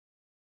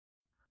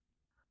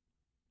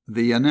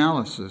The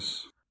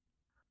analysis.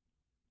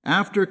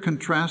 After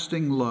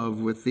contrasting love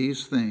with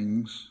these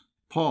things,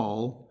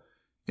 Paul,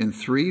 in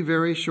 3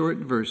 very short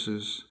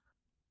verses,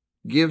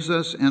 gives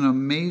us an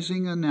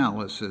amazing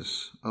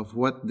analysis of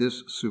what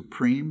this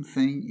supreme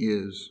thing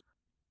is.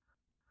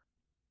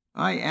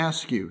 I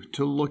ask you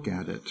to look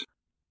at it.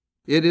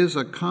 It is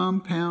a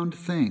compound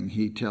thing,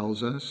 he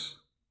tells us.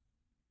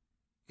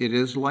 It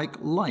is like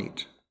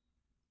light.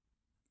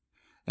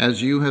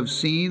 As you have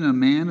seen a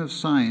man of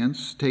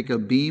science take a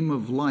beam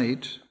of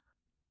light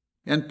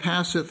and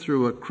pass it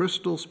through a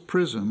crystal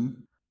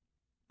prism,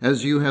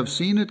 as you have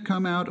seen it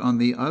come out on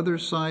the other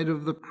side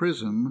of the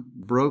prism,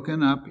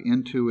 broken up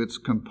into its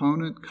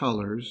component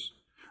colors,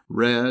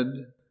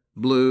 red,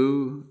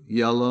 blue,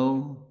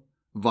 yellow,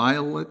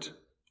 violet,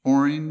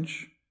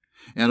 orange,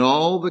 and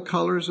all the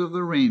colors of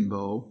the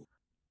rainbow,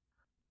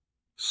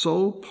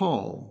 so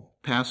Paul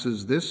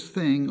passes this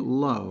thing,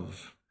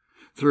 love,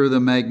 through the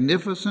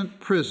magnificent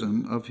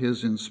prism of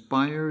his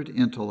inspired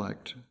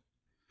intellect,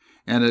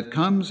 and it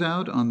comes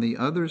out on the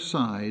other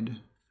side,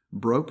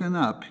 broken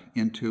up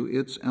into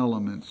its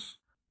elements.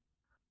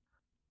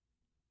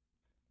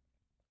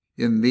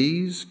 In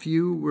these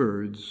few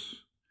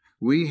words,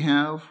 we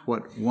have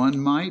what one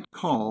might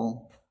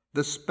call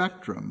the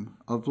spectrum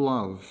of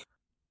love,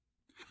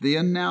 the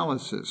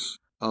analysis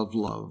of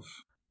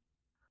love.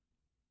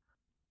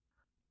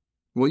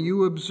 Will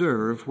you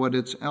observe what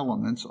its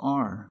elements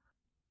are?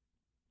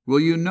 Will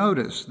you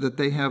notice that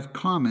they have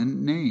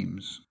common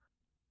names,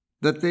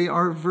 that they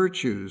are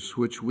virtues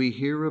which we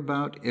hear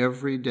about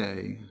every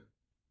day,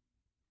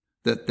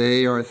 that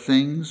they are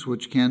things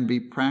which can be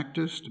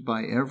practiced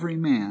by every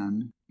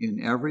man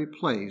in every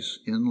place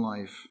in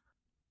life,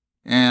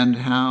 and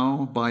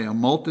how by a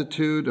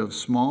multitude of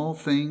small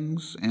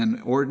things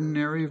and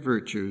ordinary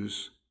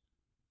virtues,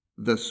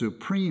 the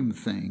supreme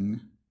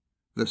thing,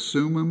 the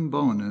summum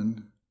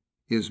bonum,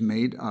 is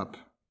made up.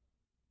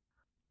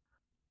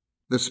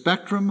 The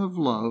spectrum of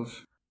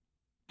love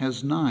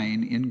has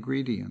 9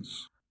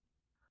 ingredients.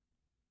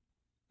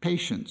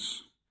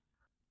 Patience.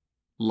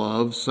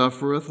 Love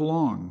suffereth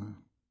long.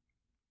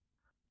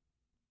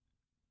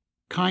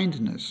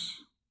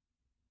 Kindness,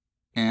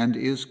 and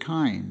is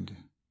kind.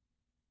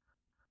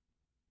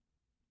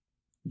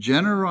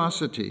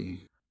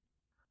 Generosity.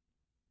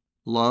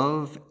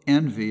 Love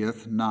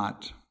envieth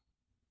not.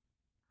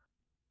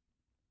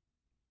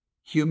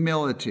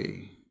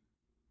 Humility.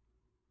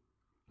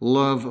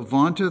 Love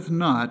vaunteth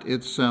not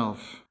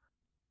itself,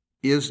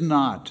 is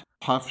not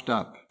puffed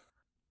up.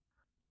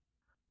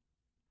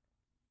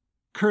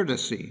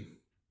 Courtesy.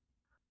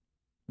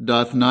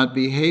 Doth not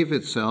behave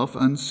itself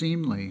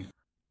unseemly.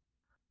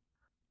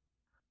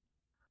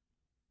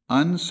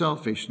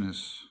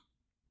 Unselfishness.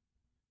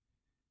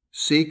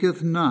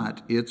 Seeketh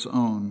not its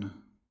own.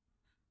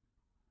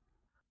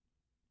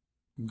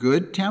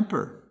 Good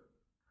temper.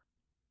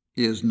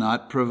 Is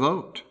not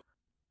provoked.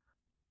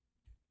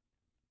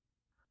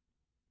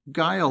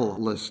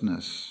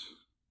 Guilelessness.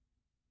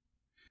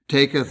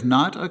 Taketh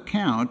not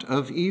account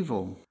of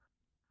evil.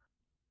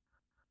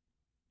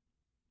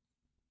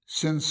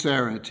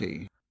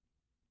 Sincerity.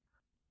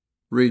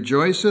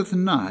 Rejoiceth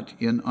not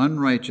in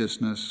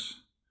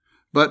unrighteousness,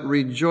 but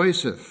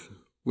rejoiceth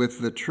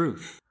with the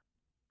truth.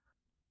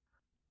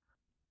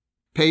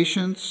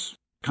 Patience,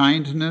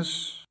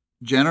 kindness,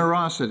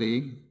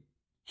 generosity,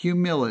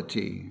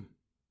 humility,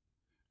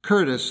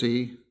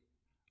 courtesy,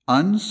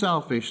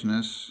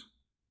 unselfishness,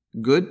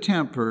 good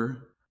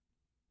temper,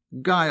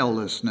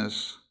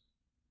 guilelessness,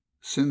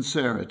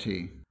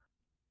 sincerity.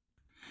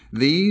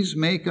 These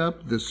make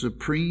up the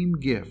supreme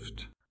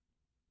gift,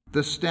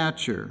 the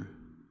stature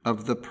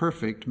of the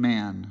perfect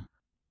man.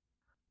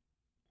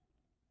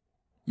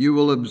 You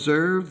will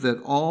observe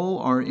that all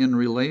are in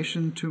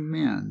relation to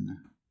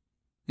men,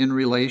 in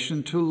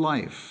relation to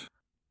life,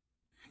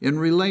 in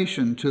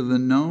relation to the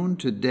known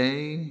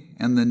today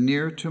and the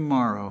near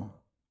tomorrow,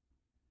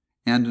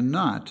 and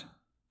not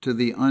to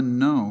the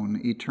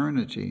unknown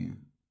eternity.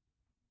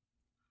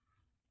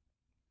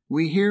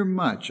 We hear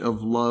much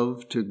of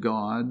love to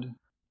God.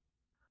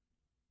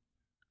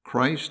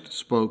 Christ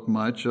spoke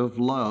much of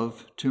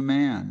love to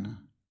man.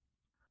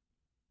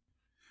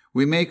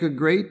 We make a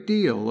great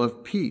deal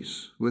of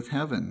peace with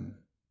heaven.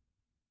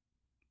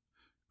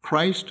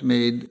 Christ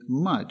made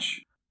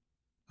much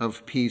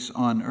of peace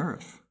on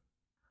earth.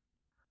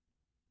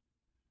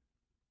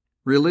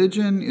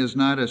 Religion is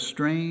not a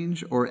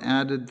strange or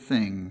added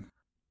thing,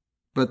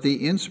 but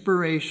the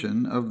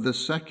inspiration of the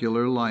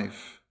secular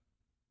life,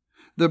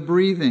 the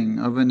breathing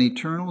of an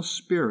eternal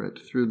spirit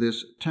through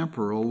this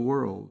temporal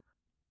world.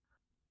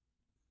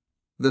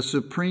 The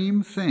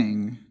supreme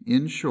thing,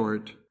 in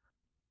short,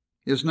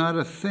 is not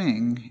a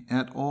thing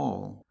at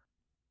all,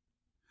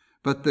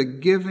 but the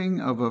giving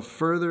of a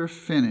further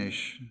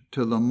finish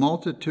to the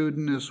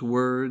multitudinous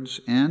words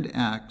and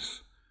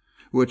acts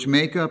which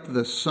make up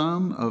the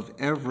sum of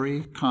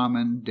every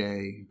common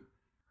day.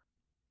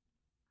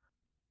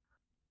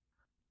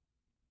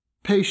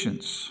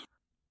 Patience.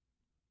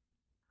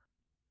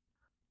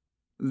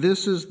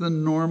 This is the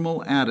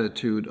normal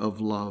attitude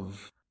of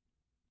love.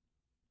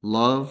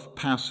 love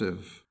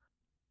passive,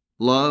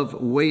 love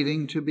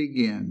waiting to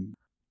begin,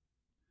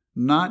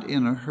 not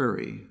in a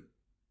hurry,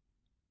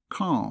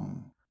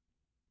 calm,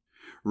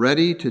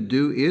 ready to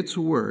do its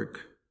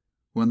work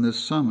when the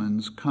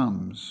summons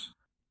comes,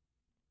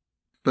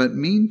 but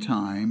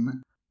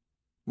meantime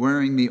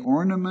wearing the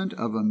ornament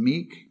of a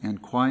meek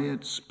and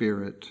quiet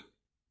spirit.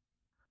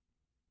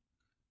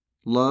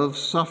 Love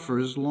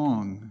suffers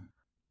long,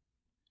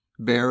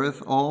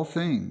 beareth all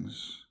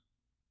things,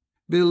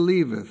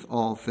 believeth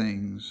all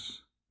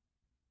things,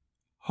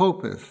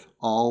 hopeth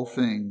all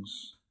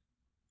things.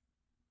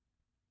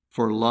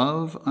 For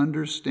love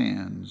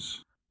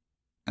understands,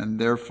 and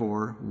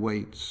therefore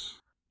waits.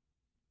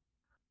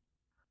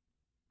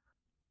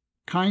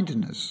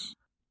 Kindness,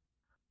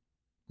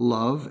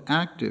 love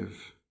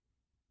active.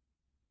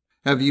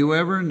 Have you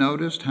ever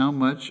noticed how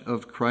much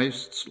of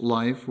Christ's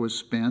life was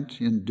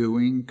spent in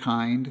doing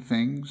kind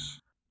things?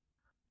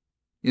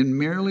 In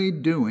merely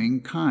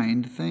doing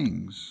kind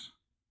things.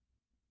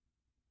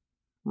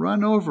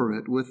 Run over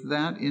it with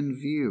that in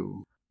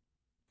view,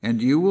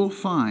 and you will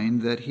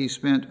find that he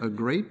spent a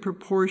great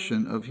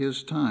proportion of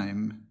his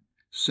time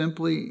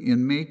simply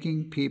in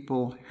making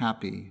people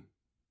happy,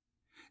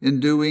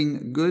 in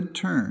doing good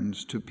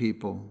turns to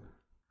people.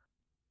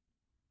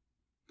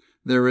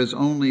 There is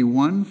only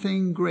one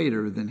thing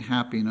greater than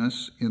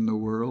happiness in the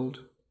world,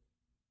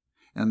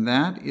 and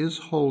that is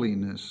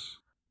holiness.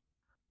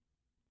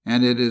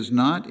 And it is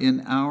not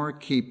in our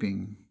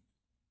keeping.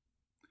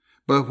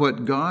 But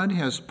what God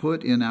has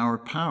put in our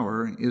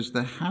power is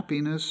the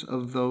happiness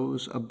of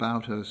those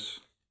about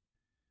us,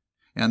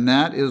 and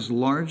that is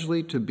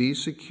largely to be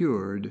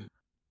secured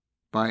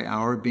by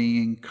our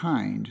being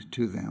kind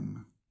to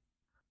them.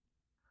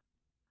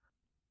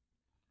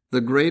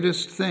 The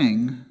greatest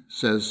thing,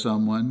 says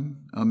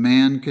someone, a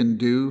man can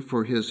do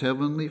for his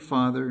heavenly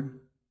Father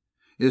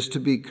is to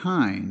be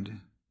kind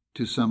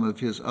to some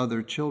of his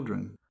other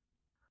children.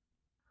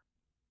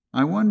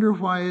 I wonder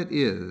why it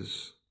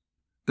is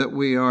that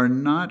we are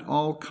not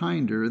all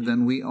kinder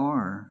than we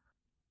are.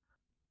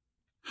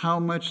 How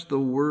much the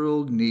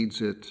world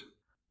needs it,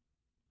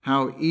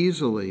 how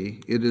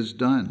easily it is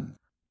done,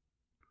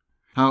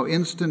 how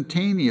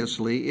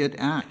instantaneously it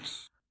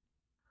acts,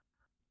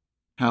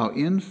 how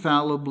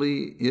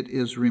infallibly it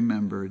is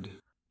remembered,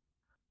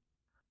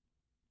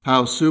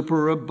 how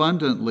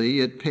superabundantly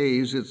it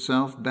pays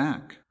itself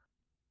back.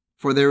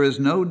 For there is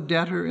no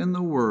debtor in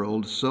the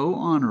world so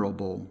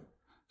honorable,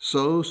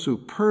 so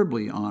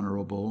superbly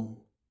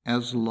honorable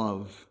as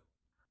love.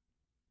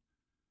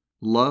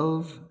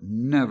 Love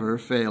never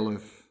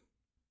faileth.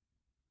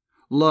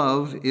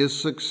 Love is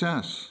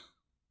success.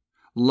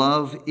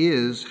 Love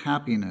is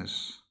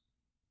happiness.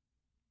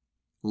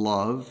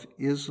 Love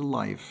is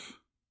life.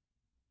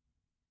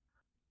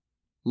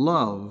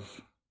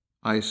 Love,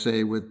 I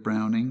say with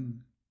Browning,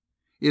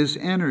 is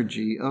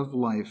energy of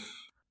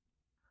life.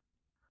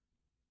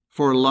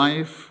 For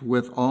life,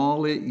 with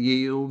all it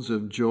yields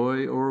of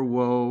joy or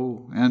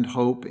woe, and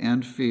hope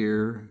and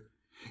fear,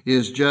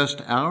 is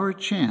just our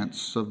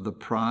chance of the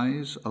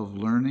prize of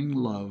learning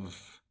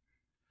love,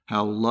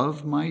 how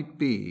love might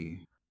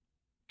be,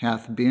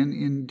 hath been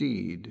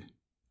indeed,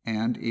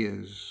 and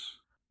is.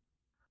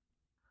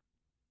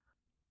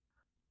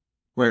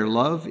 Where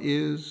love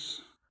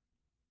is,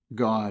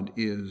 God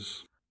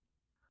is.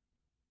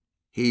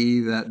 He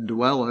that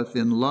dwelleth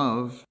in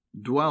love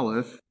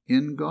dwelleth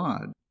in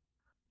God.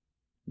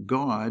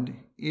 God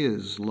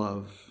is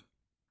love.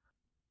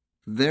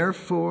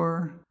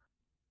 Therefore,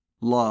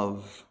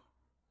 love.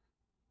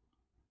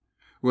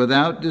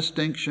 Without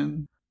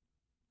distinction,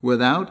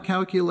 without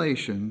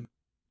calculation,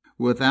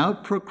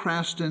 without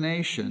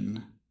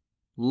procrastination,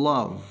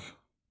 love.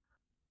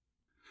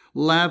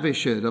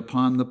 Lavish it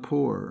upon the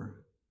poor,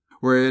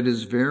 where it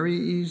is very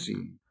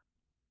easy,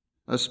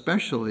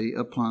 especially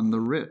upon the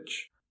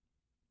rich,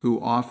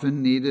 who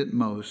often need it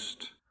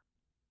most.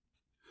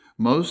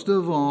 Most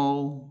of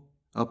all,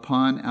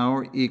 upon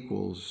our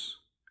equals,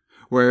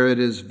 where it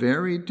is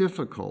very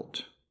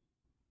difficult,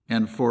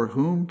 and for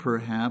whom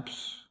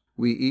perhaps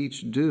we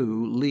each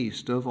do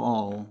least of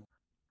all.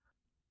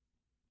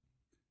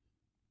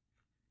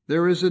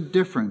 There is a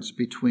difference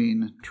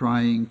between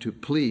trying to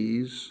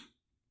please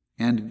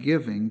and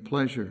giving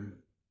pleasure.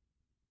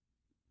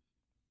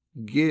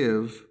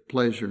 Give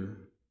pleasure.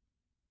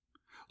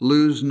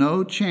 Lose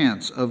no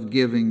chance of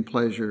giving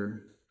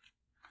pleasure,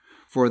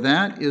 for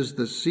that is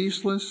the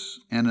ceaseless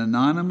and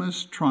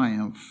anonymous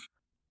triumph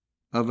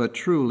of a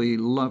truly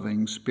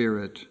loving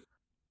spirit.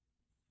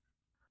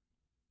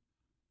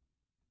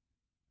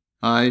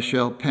 I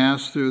shall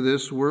pass through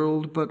this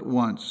world but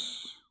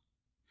once.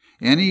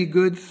 Any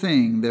good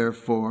thing,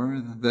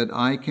 therefore, that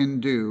I can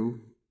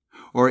do,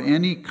 or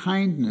any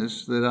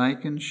kindness that I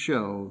can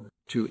show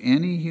to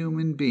any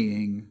human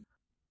being,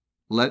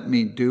 let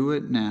me do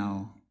it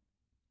now.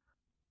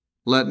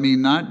 Let me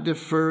not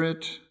defer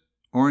it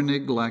or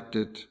neglect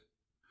it,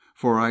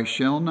 for I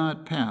shall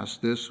not pass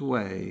this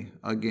way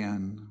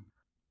again.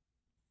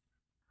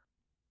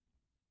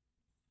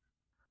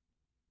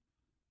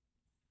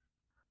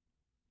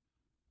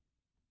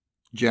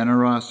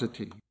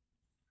 generosity.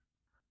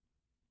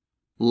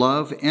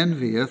 Love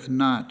envieth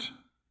not.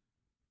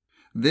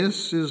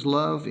 This is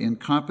love in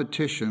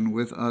competition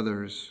with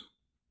others.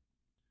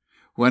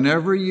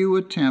 Whenever you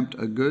attempt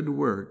a good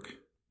work,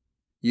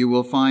 you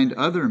will find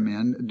other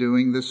men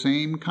doing the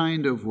same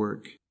kind of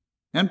work,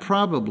 and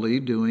probably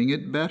doing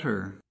it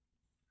better.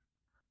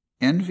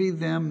 Envy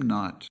them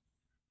not.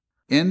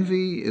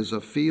 Envy is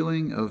a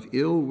feeling of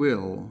ill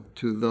will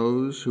to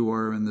those who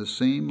are in the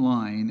same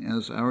line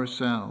as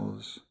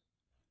ourselves,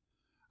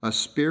 a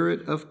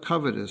spirit of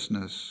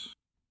covetousness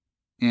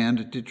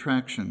and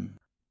detraction.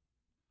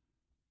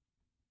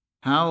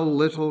 How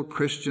little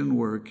Christian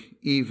work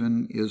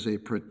even is a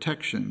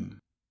protection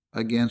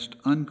against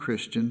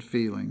unchristian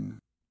feeling.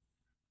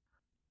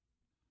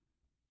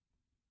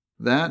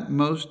 That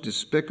most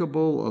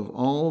despicable of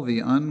all the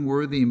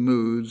unworthy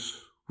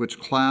moods which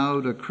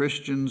cloud a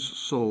Christian's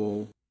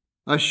soul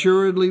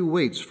assuredly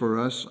waits for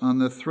us on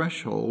the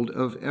threshold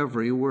of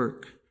every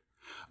work,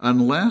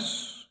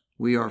 unless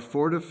we are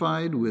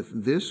fortified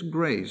with this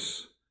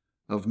grace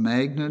of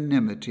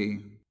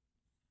magnanimity.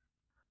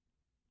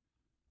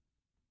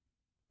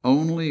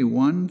 Only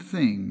one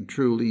thing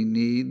truly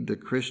need the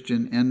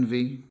Christian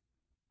envy: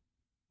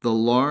 the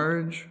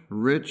large,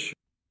 rich,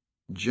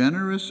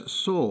 generous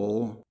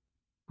soul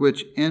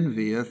which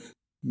envieth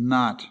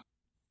not.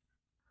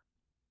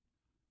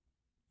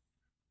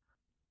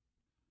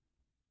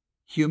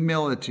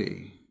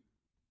 Humility.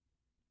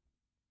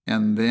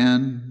 And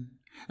then,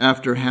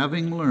 after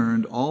having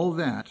learned all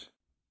that,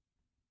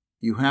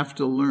 you have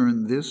to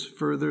learn this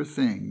further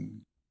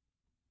thing: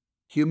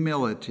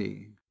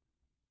 humility.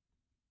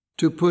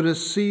 To put a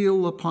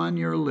seal upon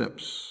your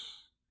lips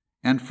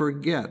and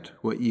forget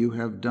what you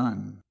have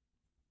done.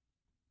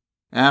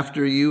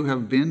 After you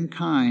have been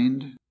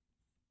kind,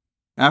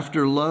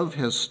 after love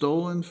has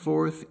stolen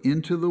forth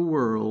into the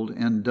world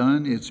and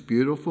done its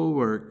beautiful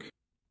work,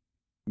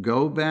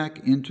 go back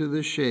into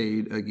the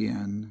shade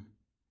again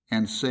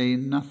and say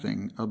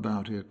nothing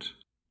about it.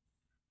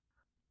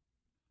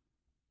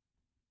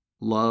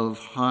 Love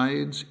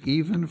hides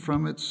even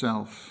from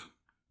itself.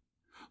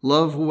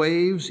 Love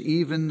waives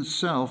even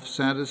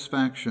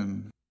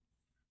self-satisfaction.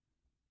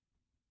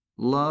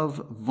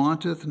 Love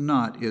vaunteth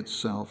not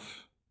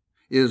itself,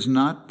 is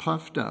not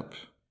puffed up.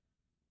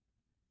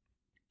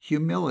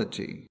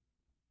 Humility.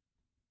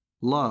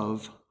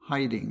 Love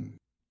hiding.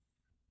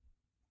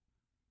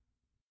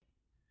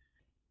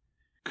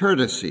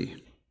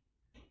 Courtesy.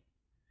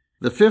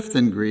 The fifth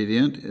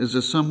ingredient is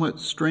a somewhat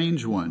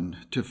strange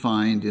one to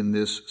find in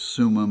this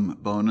summum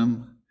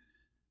bonum: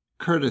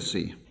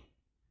 courtesy.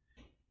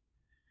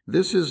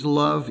 This is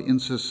love in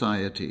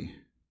society,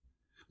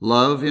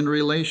 love in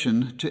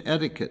relation to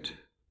etiquette.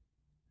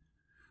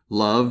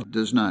 Love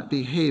does not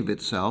behave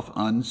itself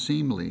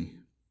unseemly.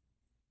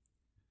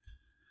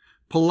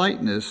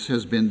 Politeness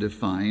has been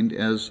defined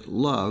as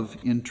love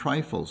in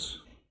trifles.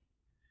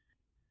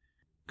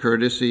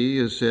 Courtesy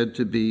is said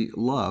to be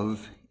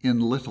love in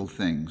little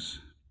things.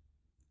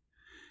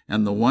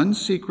 And the one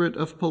secret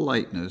of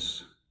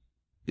politeness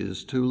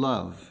is to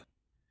love.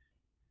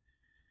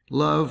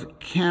 Love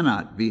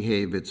cannot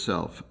behave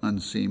itself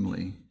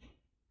unseemly.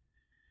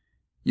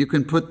 You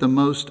can put the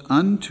most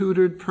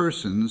untutored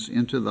persons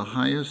into the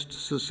highest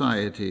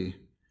society,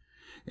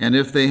 and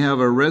if they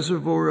have a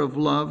reservoir of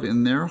love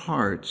in their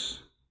hearts,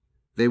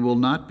 they will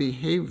not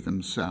behave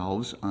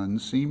themselves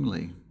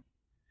unseemly.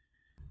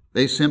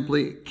 They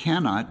simply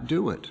cannot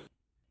do it.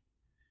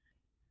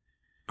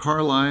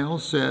 Carlyle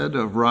said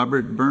of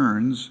Robert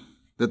Burns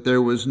that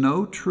there was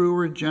no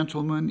truer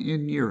gentleman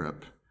in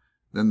Europe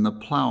than the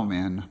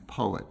plowman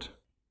poet.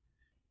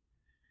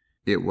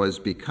 It was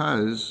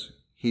because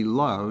he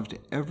loved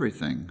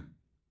everything,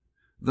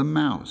 the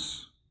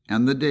mouse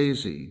and the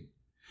daisy,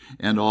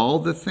 and all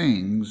the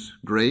things,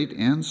 great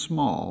and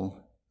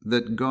small,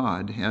 that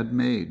God had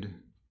made.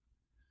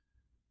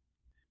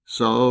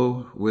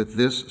 So, with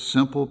this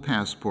simple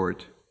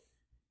passport,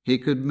 he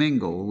could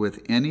mingle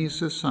with any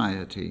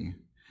society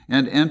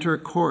and enter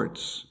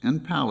courts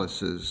and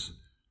palaces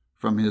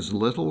from his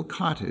little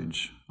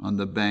cottage on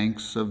the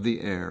banks of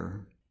the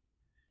Aire.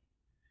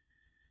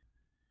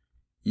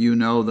 You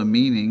know the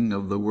meaning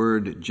of the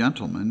word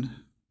gentleman.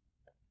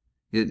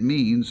 It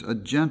means a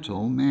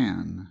gentle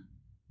man,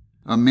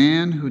 a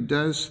man who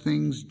does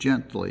things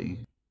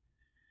gently,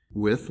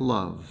 with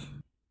love.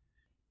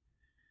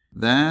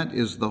 That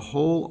is the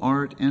whole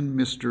art and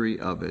mystery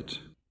of it.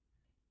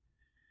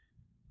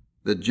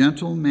 The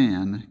gentle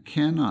man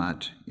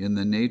cannot, in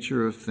the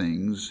nature of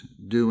things,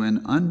 do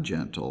an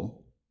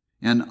ungentle,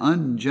 an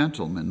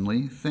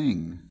ungentlemanly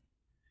thing.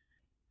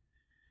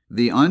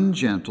 The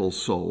ungentle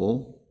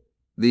soul,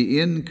 the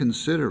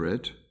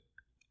inconsiderate,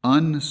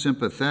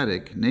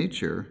 unsympathetic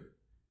nature,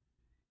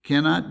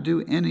 cannot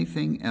do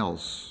anything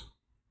else.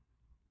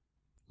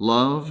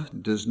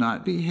 Love does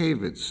not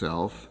behave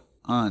itself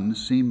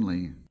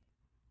unseemly.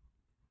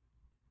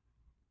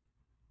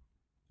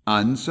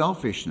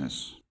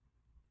 Unselfishness.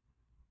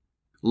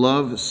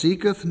 Love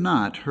seeketh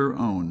not her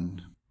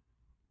own.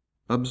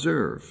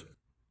 Observe.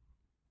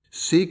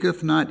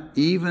 seeketh not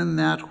even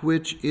that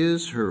which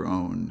is her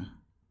own.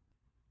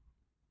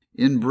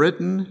 In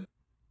Britain,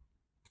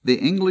 the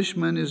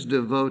Englishman is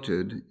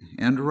devoted,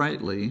 and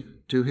rightly,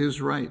 to his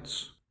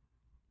rights.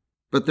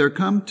 But there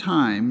come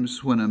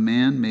times when a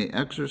man may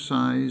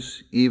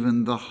exercise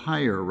even the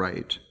higher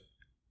right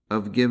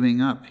of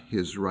giving up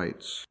his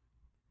rights.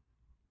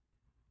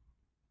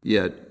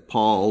 Yet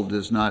Paul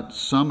does not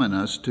summon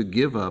us to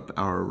give up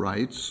our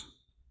rights.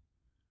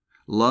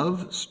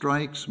 Love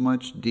strikes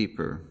much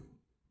deeper.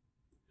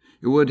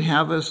 It would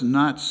have us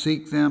not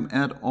seek them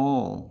at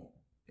all,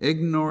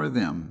 ignore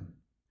them,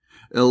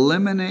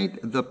 eliminate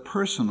the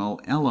personal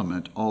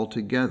element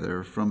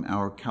altogether from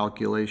our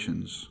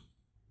calculations.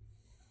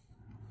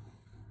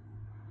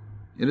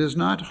 It is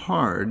not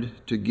hard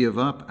to give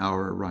up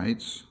our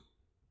rights.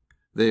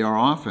 They are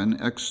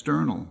often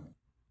external.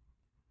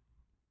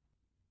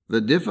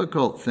 The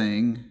difficult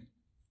thing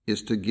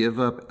is to give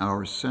up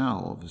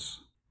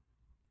ourselves.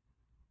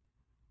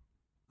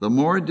 The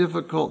more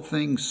difficult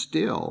thing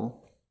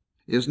still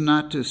is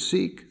not to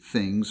seek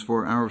things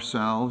for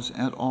ourselves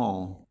at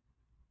all.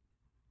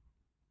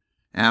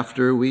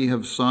 After we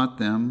have sought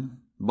them,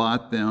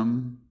 bought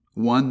them,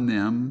 won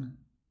them,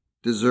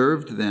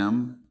 deserved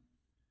them,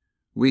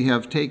 we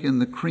have taken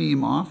the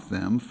cream off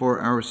them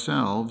for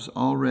ourselves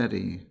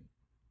already.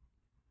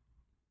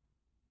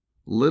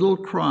 Little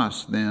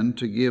cross then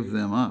to give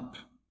them up,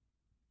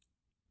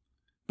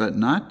 but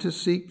not to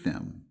seek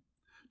them,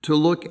 to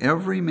look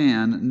every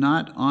man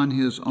not on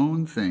his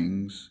own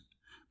things,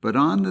 but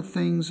on the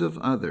things of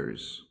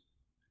others.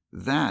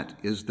 That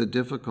is the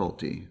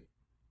difficulty.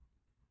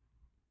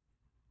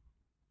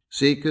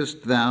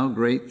 Seekest thou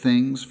great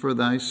things for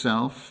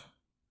thyself?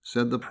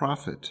 Said the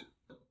prophet.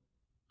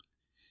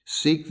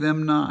 Seek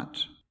them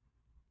not.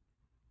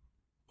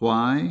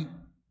 Why?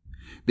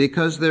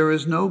 Because there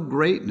is no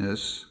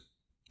greatness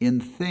in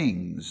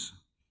things.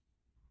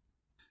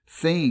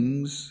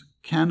 Things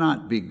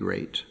cannot be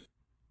great.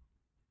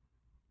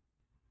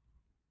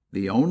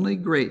 The only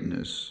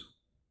greatness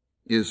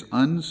is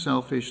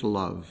unselfish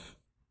love.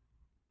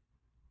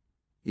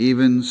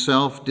 Even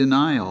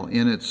self-denial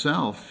in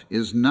itself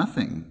is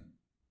nothing,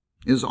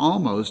 is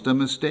almost a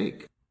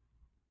mistake.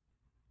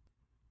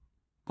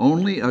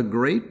 Only a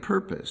great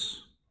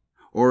purpose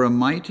or a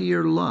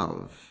mightier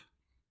love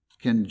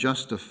can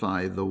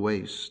justify the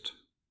waste.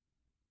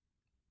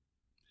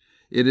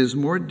 It is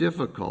more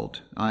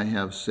difficult, I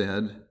have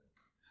said,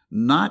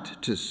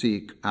 not to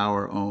seek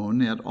our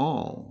own at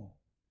all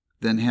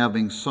than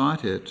having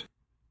sought it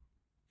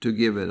to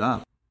give it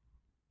up.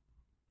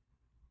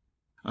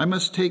 I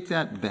must take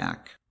that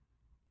back.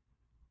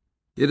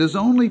 It is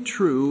only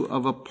true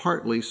of a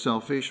partly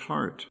selfish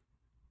heart.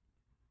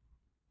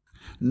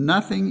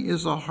 Nothing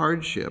is a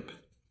hardship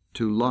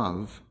to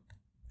love,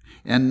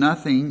 and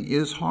nothing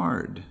is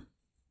hard.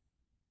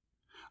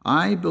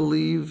 I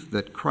believe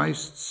that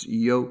Christ's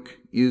yoke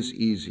is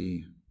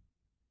easy.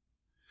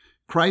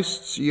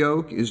 Christ's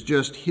yoke is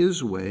just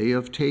his way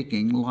of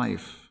taking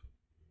life.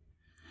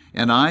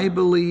 And I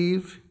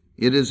believe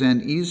it is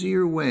an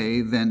easier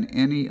way than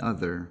any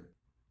other.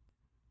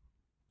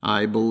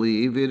 I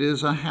believe it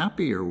is a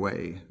happier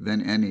way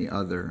than any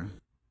other.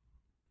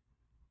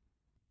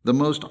 The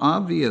most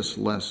obvious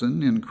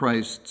lesson in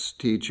Christ's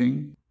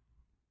teaching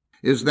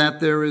is that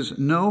there is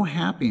no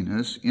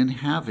happiness in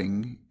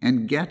having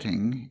and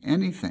getting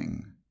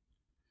anything,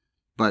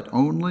 but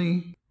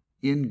only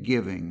in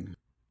giving.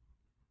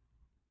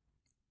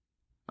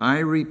 I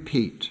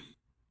repeat,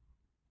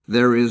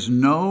 there is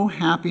no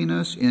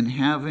happiness in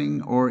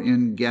having or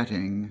in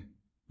getting,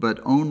 but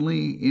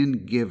only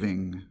in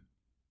giving.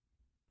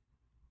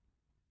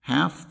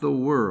 Half the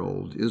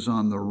world is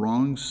on the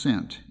wrong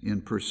scent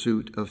in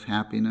pursuit of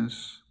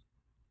happiness.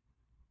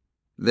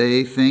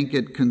 They think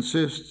it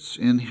consists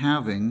in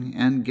having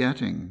and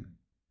getting,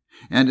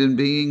 and in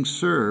being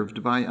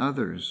served by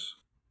others.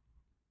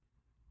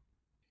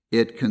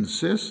 It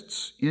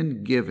consists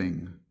in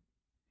giving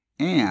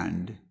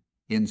and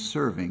in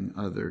serving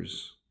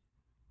others.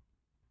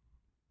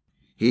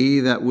 He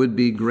that would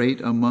be great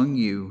among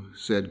you,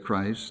 said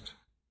Christ,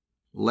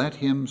 let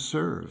him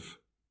serve.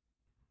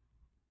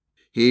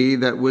 He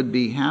that would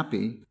be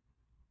happy,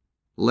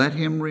 let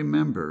him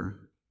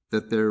remember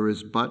that there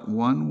is but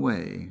one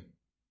way.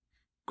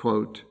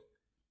 Quote,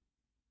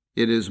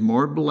 it is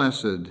more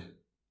blessed,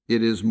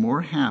 it is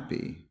more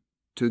happy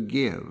to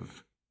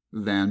give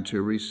than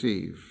to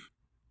receive.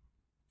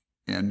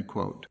 End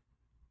quote.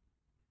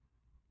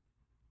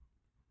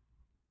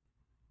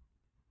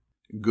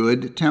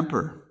 Good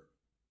temper.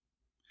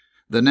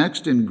 The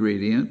next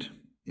ingredient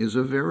is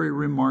a very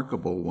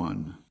remarkable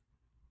one.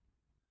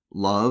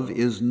 Love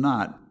is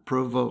not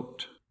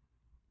provoked.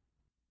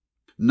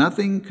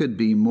 Nothing could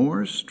be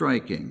more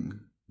striking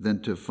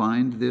than to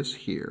find this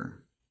here.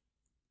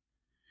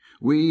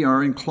 We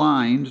are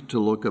inclined to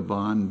look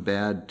upon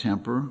bad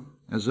temper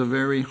as a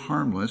very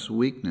harmless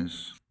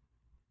weakness.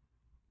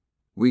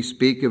 We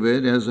speak of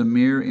it as a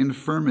mere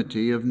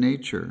infirmity of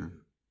nature,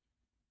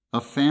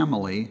 a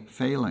family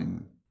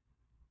failing,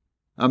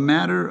 a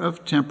matter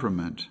of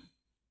temperament.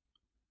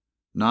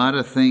 not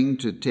a thing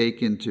to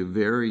take into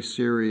very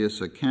serious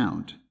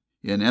account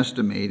in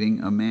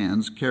estimating a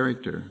man's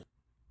character.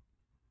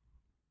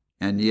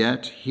 And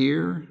yet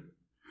here,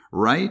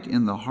 right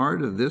in the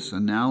heart of this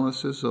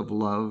analysis of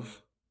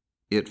love,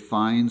 it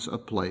finds a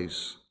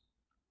place.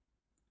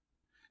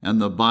 And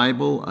the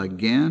Bible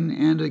again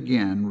and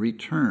again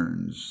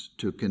returns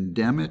to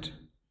condemn it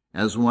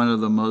as one of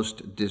the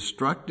most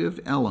destructive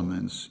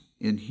elements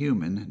in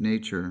human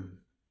nature.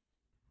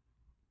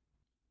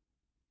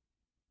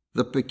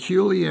 The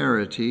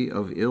peculiarity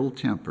of ill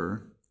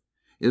temper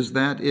is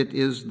that it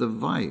is the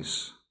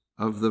vice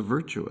of the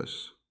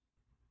virtuous.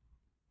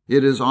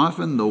 It is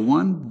often the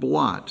one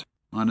blot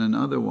on an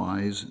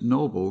otherwise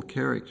noble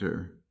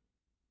character.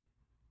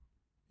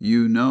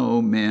 You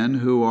know men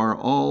who are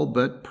all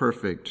but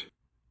perfect,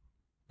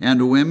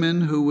 and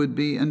women who would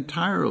be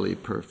entirely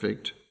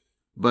perfect,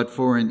 but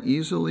for an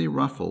easily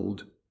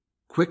ruffled,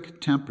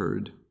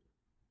 quick-tempered,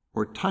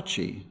 or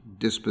touchy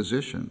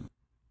disposition.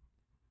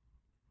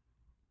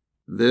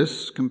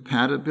 This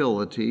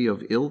compatibility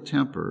of ill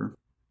temper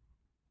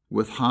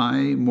with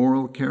high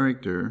moral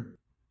character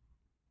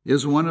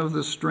is one of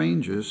the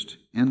strangest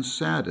and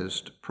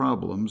saddest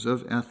problems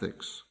of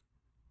ethics.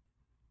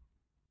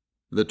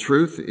 The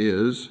truth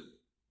is,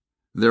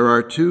 there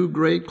are two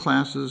great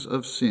classes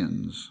of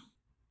sins: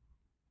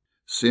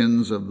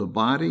 sins of the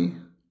body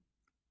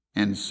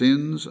and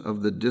sins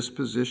of the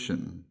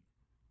disposition.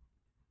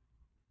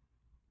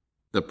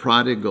 The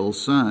prodigal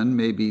son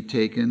may be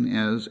taken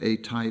as a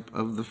type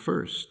of the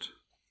first,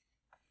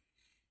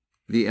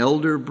 the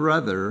elder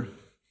brother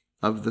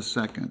of the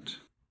second.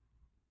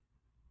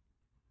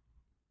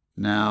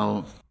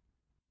 Now,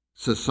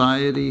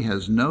 society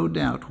has no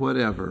doubt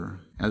whatever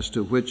as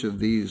to which of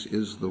these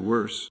is the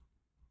worse.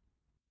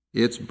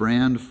 Its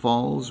brand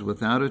falls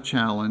without a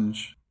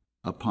challenge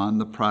upon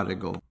the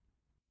prodigal.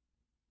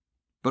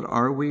 But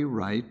are we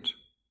right?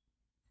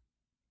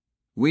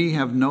 We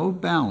have no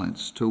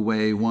balance to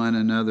weigh one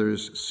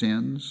another's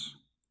sins,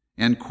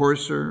 and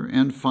coarser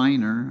and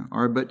finer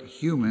are but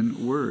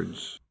human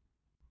words.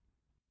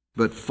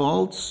 But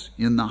faults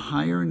in the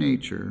higher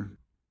nature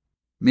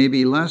may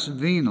be less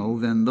venal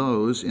than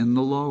those in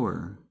the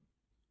lower,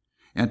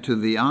 and to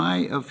the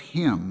eye of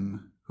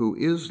Him who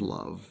is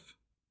love,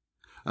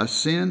 a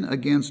sin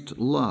against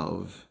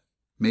love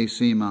may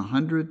seem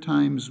 100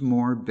 times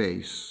more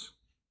base.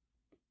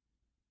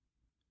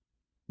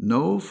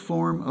 No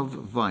form of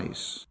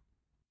vice,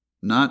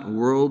 not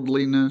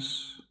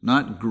worldliness,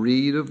 not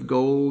greed of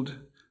gold,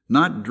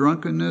 not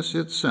drunkenness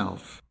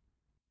itself,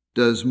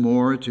 does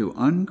more to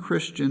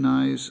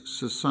unchristianize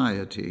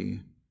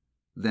society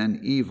than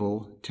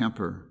evil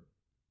temper.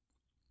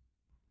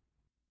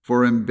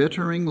 For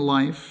embittering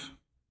life,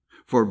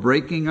 for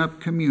breaking up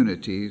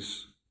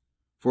communities,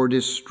 for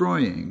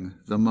destroying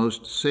the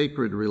most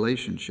sacred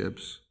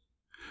relationships,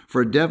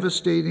 for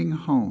devastating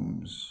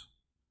homes,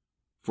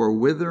 for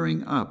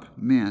withering up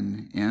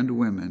men and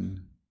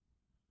women,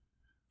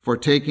 for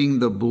taking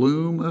the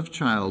bloom of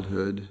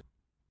childhood,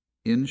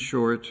 in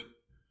short,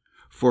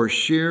 for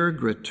sheer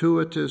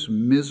gratuitous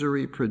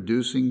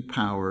misery-producing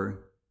power,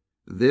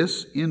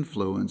 this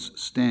influence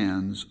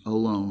stands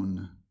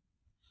alone.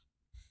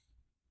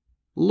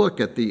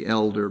 Look at the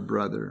elder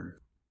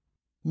brother,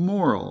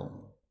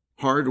 moral,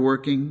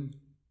 hard-working,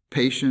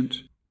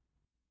 patient,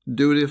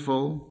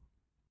 dutiful.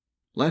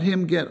 Let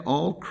him get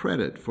all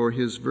credit for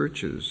his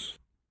virtues.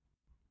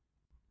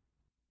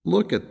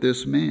 Look at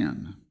this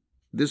man,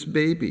 this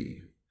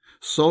baby,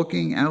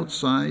 sulking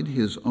outside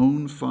his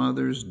own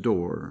father's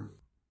door.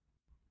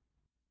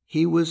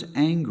 He was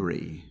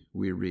angry,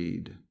 we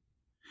read,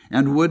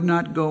 and would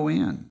not go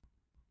in.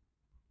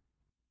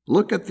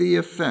 Look at the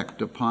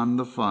effect upon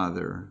the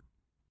father,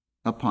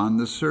 upon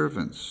the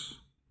servants,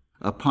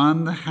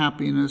 upon the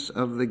happiness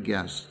of the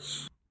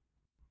guests.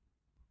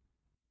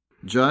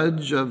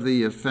 Judge of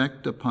the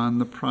effect upon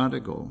the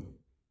prodigal.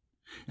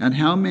 And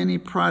how many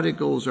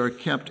prodigals are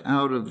kept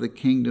out of the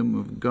kingdom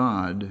of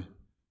God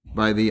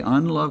by the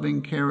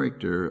unloving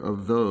character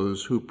of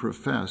those who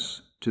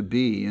profess to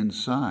be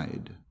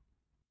inside?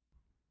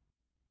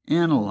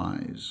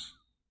 Analyze,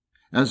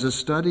 as a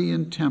study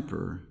in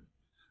temper,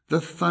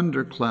 the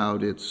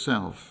thundercloud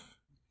itself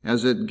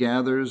as it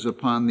gathers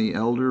upon the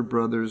elder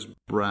brother's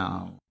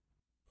brow.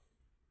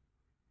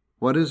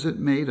 What is it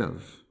made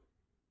of?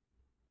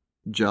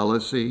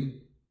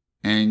 Jealousy,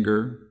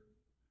 anger,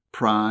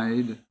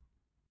 pride,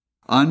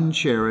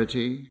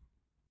 uncharity,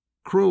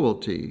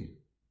 cruelty,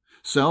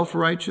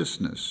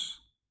 self-righteousness,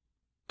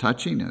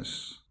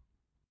 touchiness,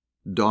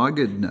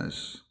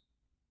 doggedness,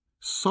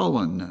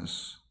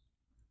 sullenness.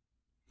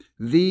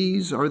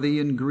 These are the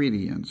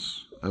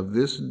ingredients of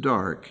this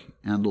dark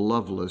and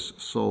loveless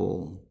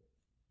soul.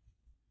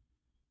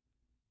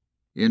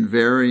 In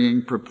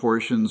varying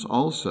proportions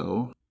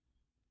also,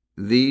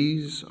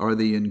 these are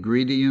the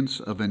ingredients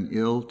of an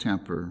ill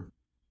temper.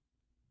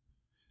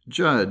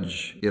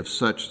 Judge if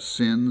such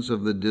sins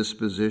of the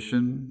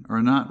disposition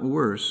are not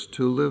worse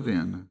to live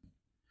in,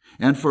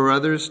 and for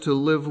others to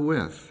live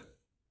with,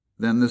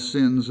 than the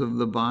sins of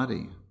the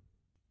body.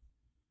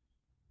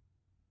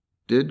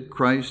 Did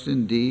Christ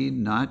indeed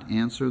not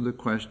answer the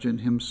question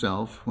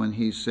himself when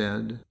he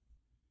said,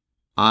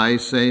 I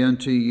say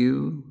unto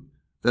you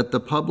that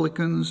the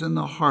publicans and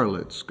the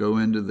harlots go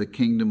into the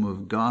kingdom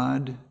of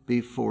God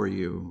before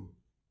you?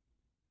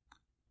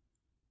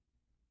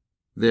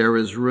 There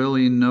is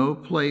really no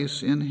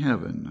place in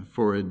heaven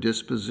for a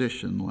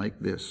disposition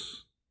like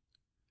this.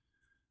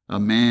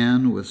 A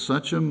man with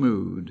such a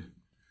mood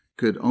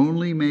could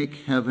only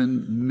make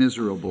heaven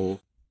miserable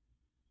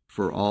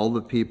for all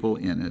the people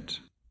in it.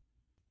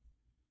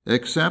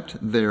 Except,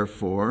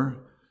 therefore,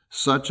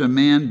 such a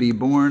man be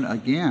born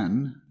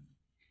again,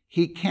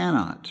 he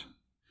cannot,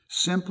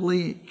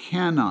 simply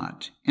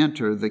cannot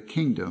enter the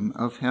kingdom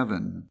of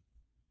heaven.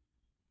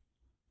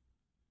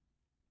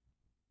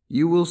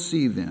 You will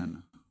see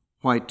then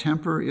why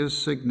temper is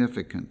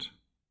significant.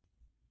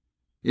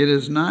 It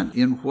is not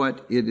in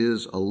what it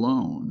is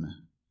alone,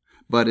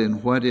 but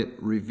in what it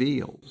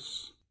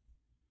reveals.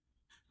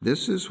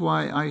 This is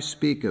why I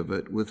speak of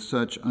it with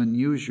such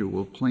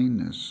unusual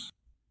plainness.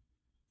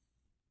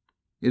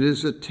 It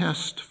is a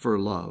test for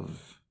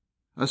love,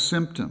 a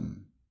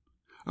symptom,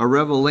 a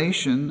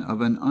revelation of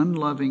an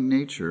unloving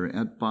nature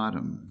at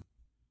bottom.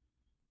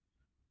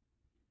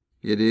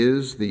 It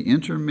is the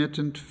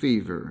intermittent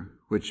fever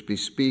which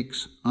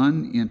bespeaks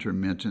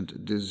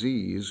unintermittent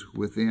disease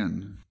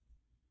within,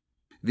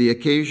 the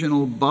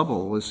occasional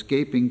bubble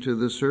escaping to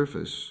the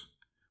surface,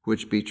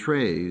 which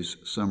betrays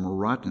some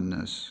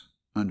rottenness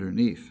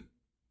underneath.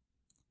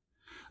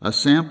 A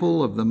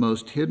sample of the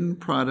most hidden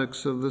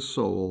products of the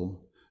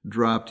soul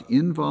dropped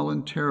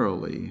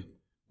involuntarily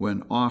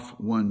when off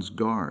one's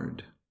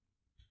guard.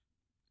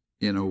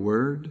 In a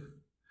word,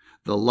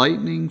 the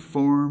lightning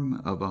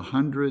form of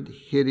 100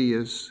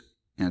 hideous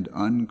and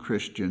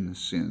unchristian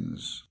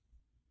sins.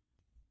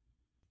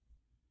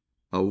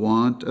 A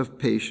want of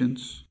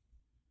patience,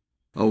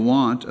 a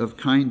want of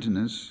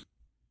kindness,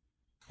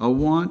 a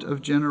want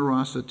of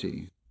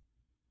generosity,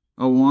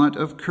 a want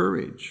of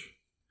courage,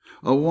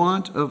 a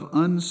want of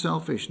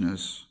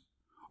unselfishness,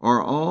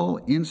 are all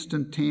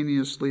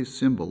instantaneously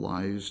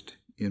symbolized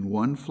in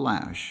one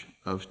flash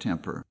of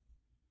temper.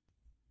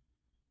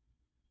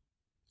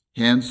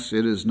 Hence,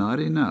 it is not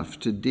enough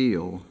to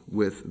deal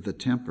with the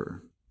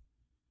temper.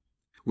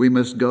 We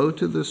must go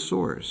to the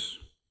source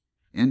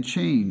and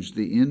change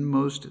the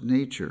inmost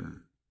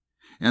nature,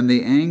 and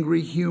the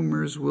angry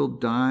humors will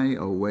die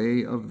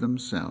away of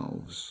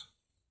themselves.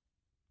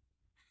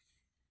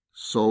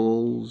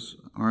 Souls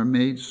are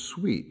made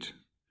sweet,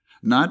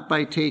 not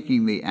by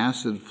taking the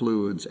acid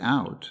fluids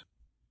out,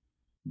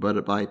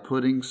 but by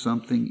putting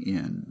something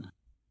in,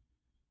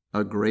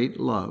 a great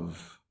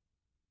love,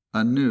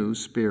 a new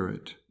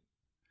spirit,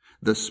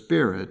 the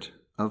Spirit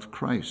of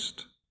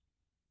Christ.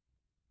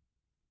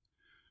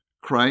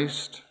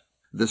 Christ,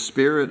 the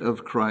Spirit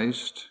of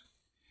Christ,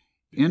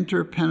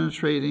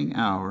 interpenetrating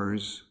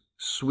ours,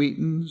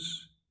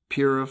 sweetens,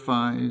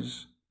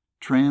 purifies,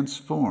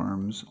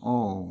 transforms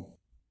all.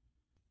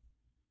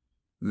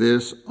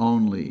 This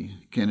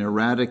only can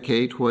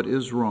eradicate what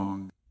is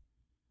wrong,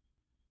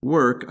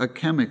 work a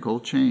chemical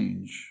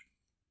change,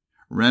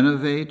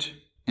 renovate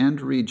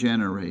and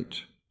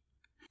regenerate,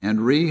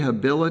 and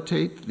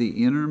rehabilitate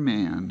the inner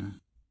man.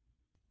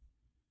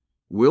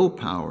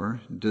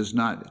 Willpower does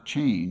not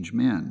change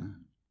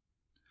men.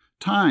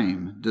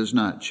 Time does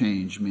not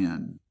change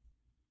men.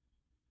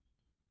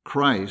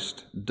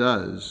 Christ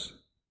does.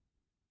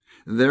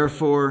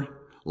 Therefore,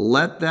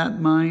 let that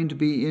mind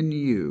be in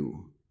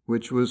you,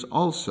 which was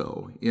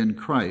also in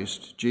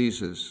Christ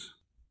Jesus.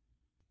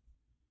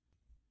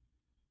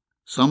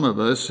 Some of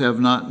us have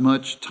not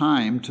much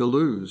time to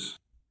lose.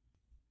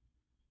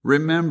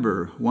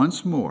 Remember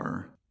once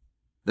more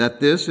that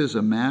this is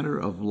a matter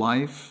of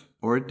life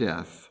or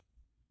death.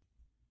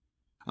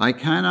 I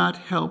cannot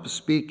help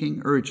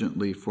speaking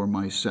urgently for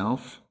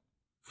myself,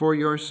 for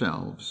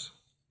yourselves.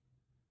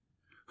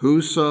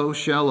 Whoso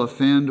shall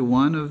offend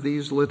one of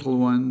these little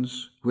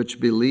ones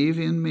which believe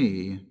in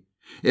me,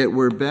 it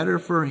were better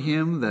for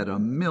him that a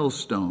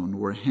millstone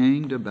were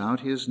hanged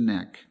about his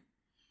neck,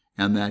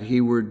 and that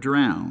he were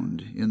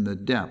drowned in the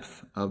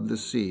depth of the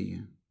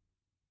sea.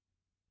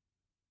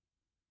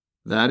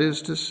 That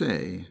is to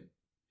say,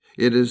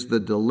 it is the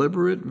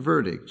deliberate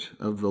verdict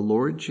of the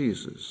Lord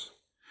Jesus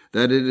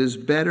that it is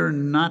better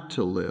not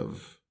to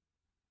live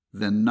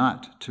than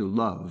not to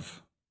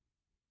love.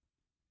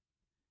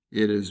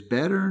 It is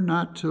better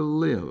not to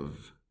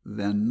live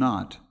than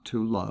not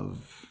to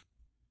love.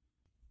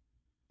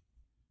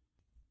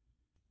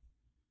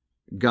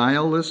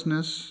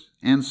 Guilelessness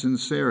and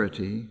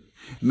sincerity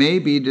may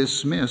be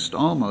dismissed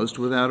almost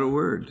without a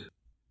word.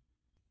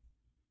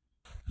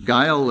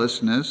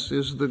 Guilelessness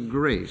is the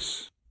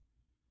grace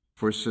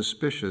for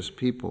suspicious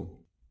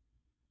people.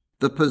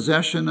 The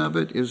possession of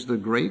it is the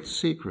great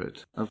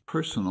secret of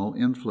personal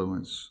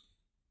influence.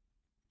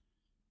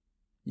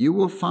 You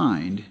will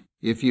find,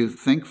 if you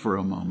think for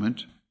a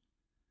moment,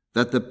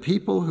 that the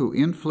people who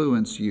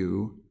influence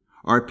you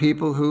are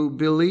people who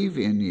believe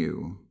in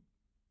you.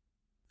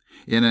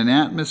 In an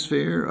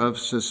atmosphere of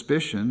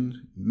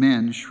suspicion,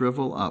 men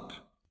shrivel up.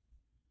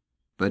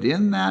 but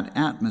in that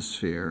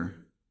atmosphere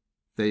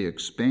they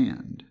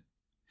expand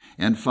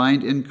and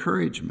find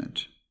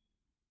encouragement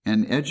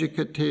and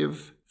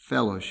educative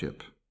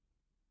fellowship.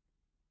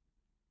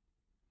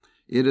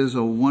 It is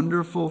a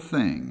wonderful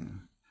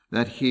thing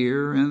that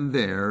here and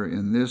there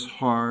in this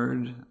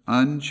hard,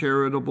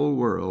 uncharitable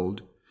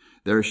world,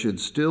 there should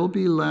still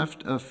be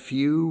left a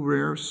few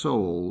rare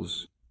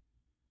souls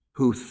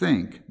who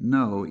think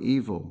no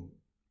evil.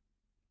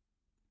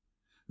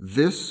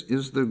 This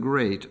is the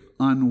great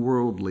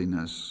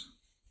unworldliness.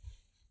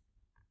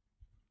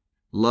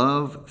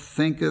 Love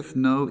thinketh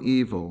no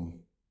evil,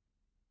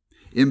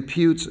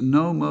 imputes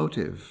no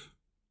motive,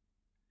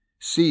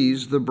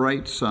 sees the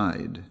bright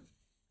side,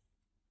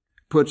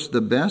 puts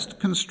the best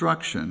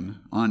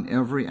construction on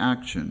every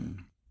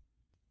action.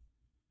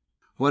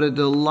 What a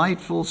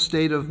delightful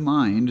state of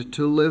mind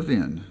to live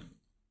in!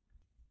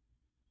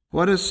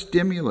 What a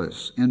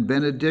stimulus and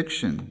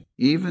benediction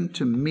even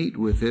to meet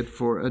with it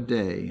for a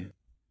day.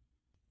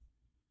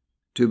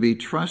 To be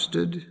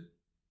trusted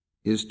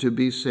is to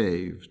be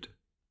saved.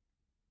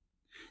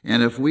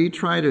 And if we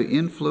try to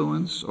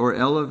influence or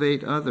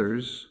elevate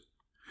others,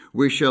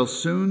 we shall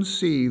soon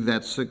see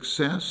that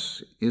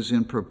success is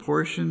in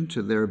proportion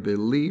to their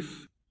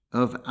belief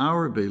of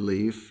our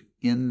belief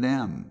in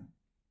them.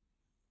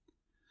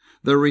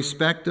 The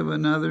respect of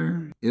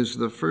another is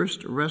the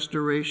first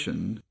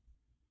restoration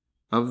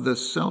of the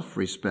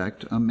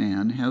self-respect a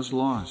man has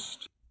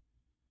lost.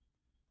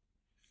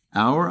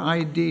 Our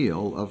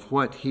ideal of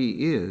what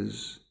he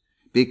is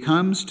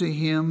becomes to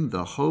him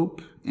the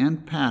hope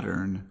and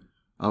pattern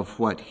of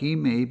what he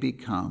may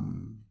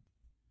become.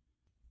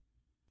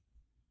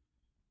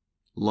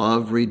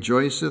 Love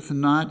rejoiceth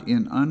not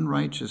in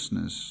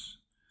unrighteousness,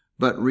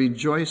 but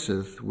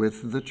rejoiceth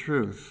with the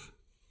truth.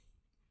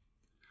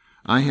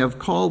 I have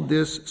called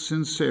this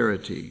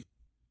sincerity,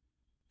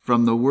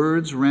 from the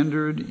words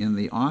rendered in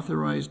the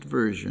Authorized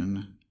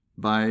Version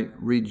by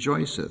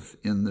rejoiceth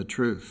in the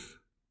truth.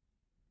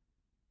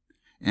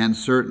 And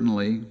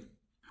certainly,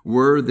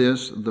 were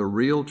this the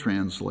real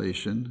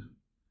translation,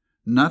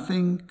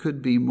 nothing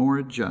could be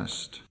more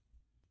just.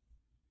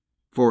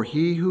 For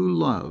he who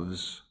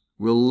loves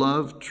will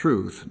love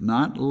truth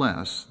not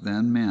less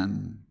than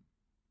men.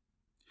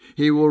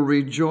 He will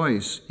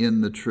rejoice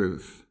in the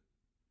truth.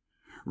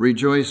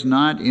 Rejoice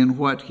not in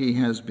what he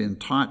has been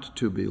taught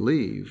to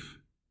believe,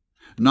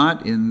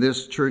 not in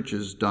this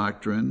church's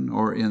doctrine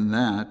or in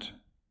that,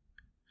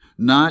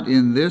 not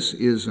in this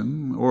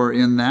ism or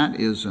in that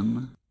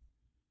ism,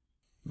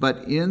 but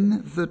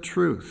in the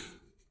truth.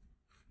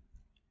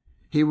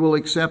 He will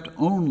accept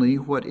only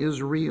what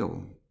is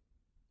real.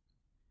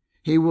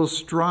 He will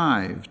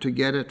strive to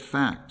get at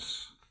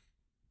facts.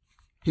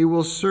 He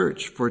will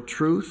search for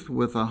truth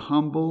with a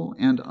humble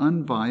and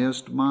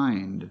unbiased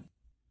mind,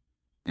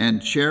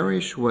 and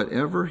cherish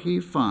whatever he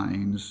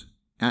finds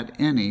at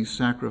any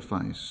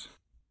sacrifice.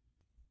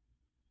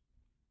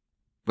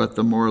 But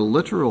the more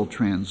literal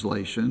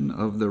translation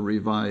of the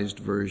Revised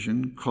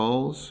Version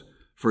calls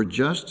for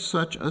just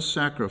such a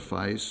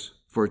sacrifice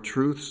for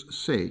truth's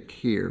sake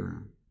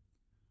here.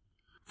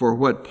 For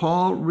what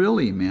Paul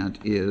really meant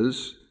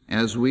is,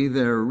 as we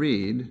there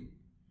read,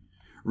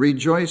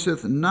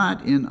 rejoiceth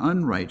not in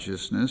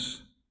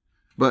unrighteousness,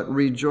 but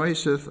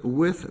rejoiceth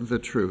with the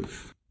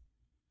truth.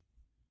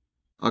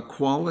 A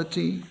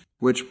quality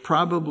which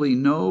probably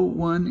no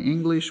one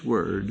English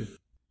word,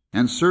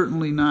 and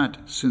certainly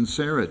not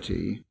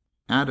sincerity,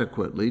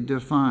 adequately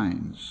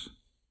defines.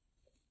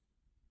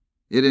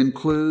 It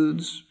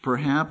includes,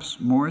 perhaps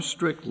more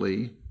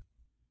strictly,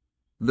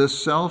 the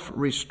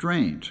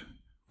self-restraint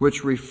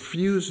which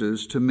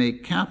refuses to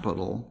make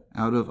capital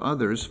out of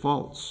others'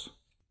 faults,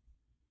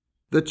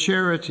 the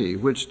charity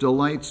which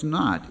delights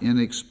not in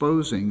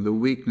exposing the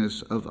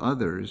weakness of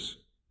others,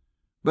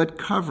 but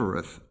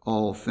covereth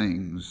all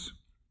things,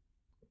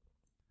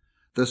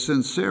 the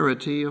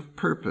sincerity of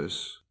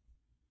purpose,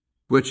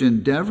 which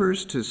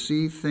endeavors to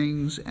see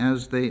things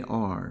as they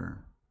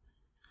are,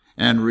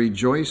 and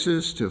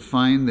rejoices to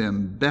find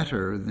them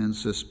better than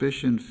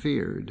suspicion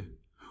feared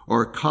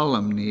or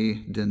calumny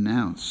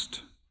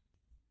denounced.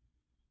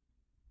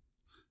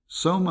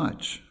 So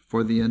much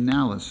for the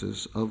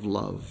analysis of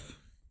love.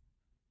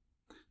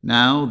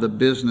 Now the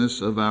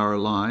business of our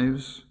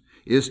lives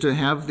is to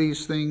have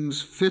these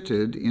things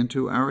fitted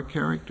into our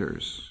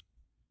characters.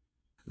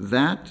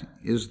 That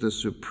is the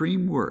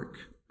supreme work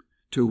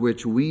to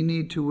which we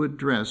need to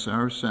address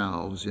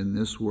ourselves in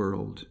this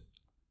world,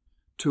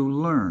 to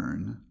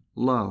learn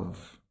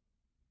love.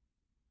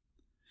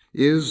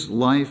 Is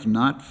life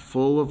not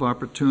full of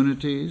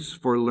opportunities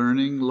for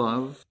learning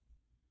love?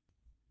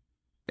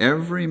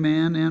 Every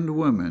man and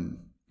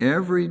woman,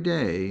 every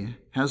day,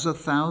 has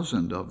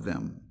 1,000 of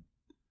them.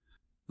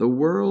 The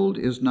world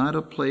is not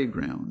a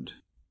playground.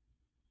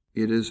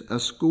 It is a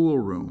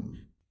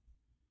schoolroom.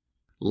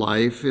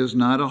 Life is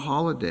not a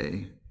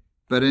holiday,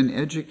 but an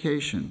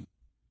education.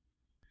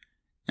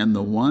 And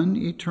the one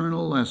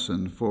eternal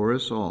lesson for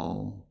us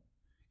all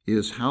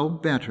is how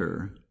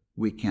better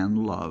we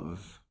can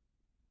love.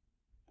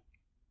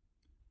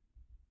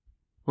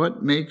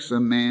 What makes a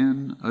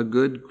man a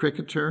good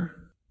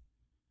cricketer?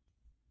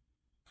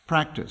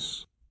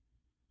 Practice.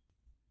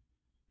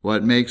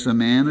 What makes a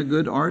man a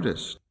good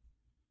artist,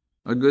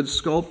 a good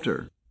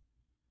sculptor,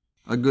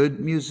 a good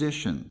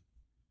musician?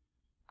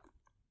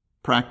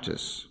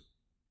 Practice.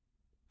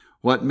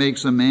 What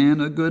makes a man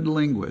a good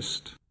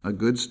linguist, a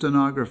good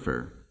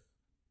stenographer?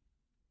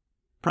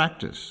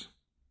 Practice.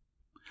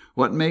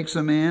 What makes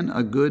a man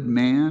a good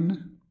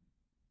man?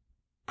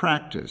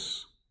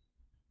 Practice.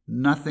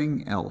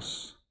 Nothing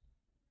else.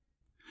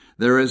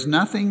 There is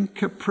nothing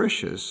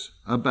capricious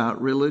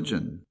about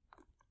religion.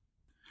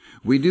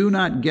 We do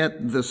not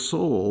get the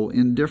soul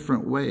in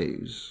different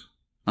ways,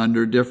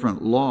 under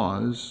different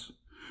laws,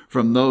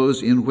 from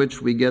those in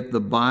which we get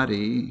the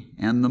body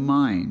and the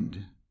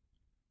mind.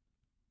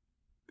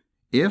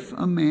 If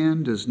a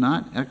man does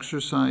not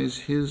exercise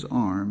his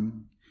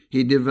arm,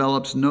 he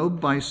develops no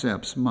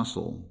biceps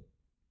muscle.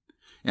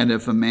 And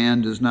if a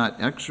man does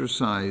not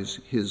exercise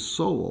his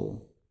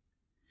soul,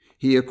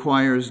 he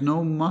acquires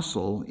no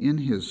muscle in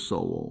his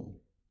soul,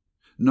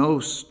 no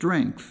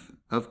strength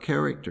of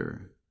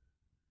character,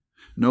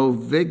 no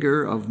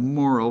vigor of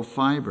moral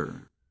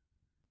fiber,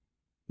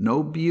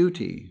 no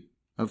beauty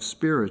of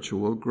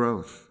spiritual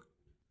growth.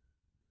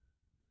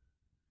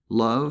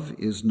 Love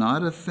is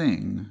not a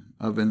thing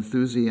of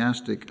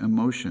enthusiastic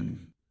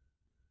emotion.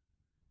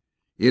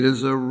 It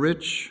is a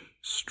rich,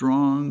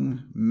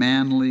 strong,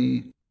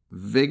 manly,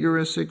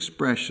 vigorous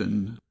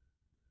expression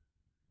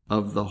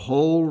of the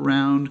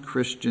whole-round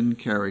Christian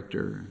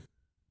character,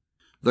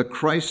 the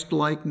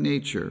Christ-like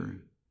nature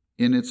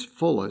in its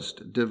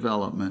fullest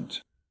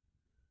development.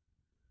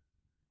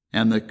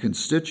 And the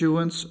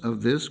constituents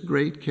of this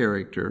great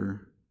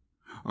character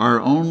are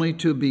only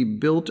to be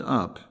built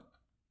up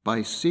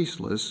by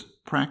ceaseless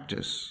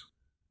practice.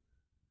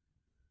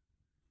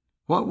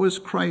 What was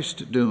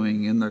Christ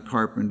doing in the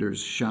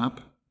carpenter's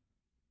shop?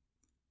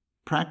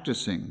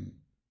 Practicing.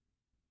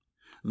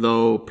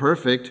 Though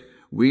perfect,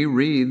 we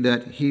read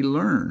that he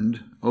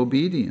learned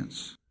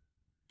obedience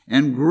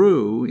and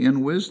grew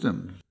in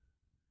wisdom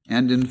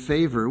and in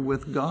favor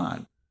with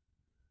God.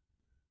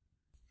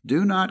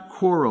 Do not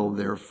quarrel,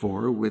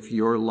 therefore, with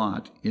your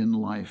lot in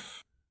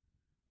life.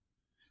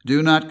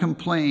 Do not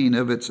complain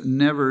of its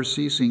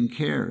never-ceasing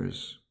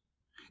cares,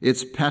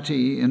 its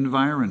petty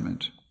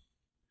environment,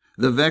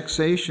 the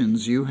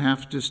vexations you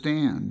have to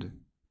stand,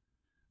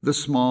 the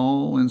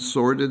small and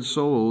sordid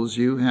souls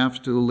you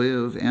have to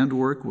live and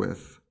work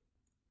with.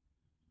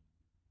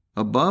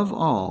 Above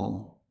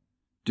all,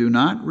 do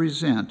not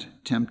resent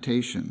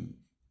temptation.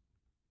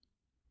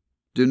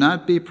 Do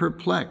not be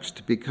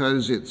perplexed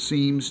because it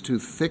seems to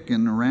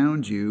thicken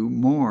around you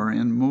more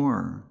and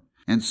more,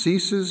 and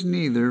ceases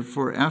neither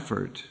for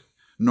effort,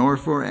 nor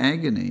for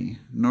agony,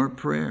 nor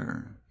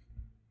prayer.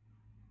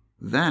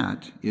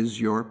 That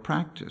is your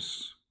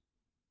practice.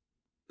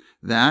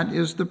 That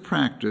is the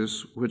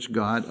practice which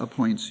God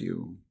appoints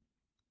you.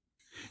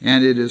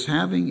 And it is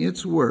having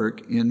its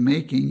work in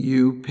making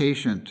you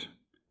patient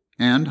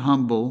and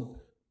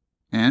humble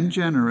and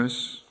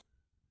generous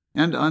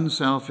and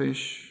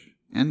unselfish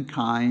and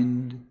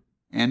kind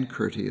and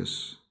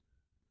courteous.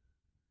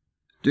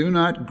 Do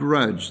not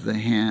grudge the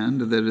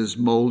hand that is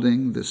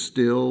molding the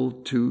still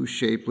too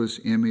shapeless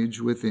image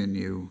within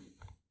you.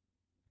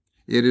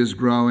 It is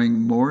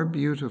growing more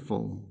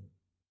beautiful,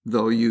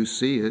 though you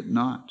see it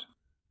not.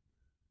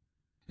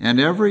 And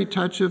every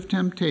touch of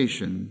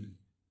temptation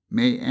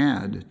may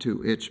add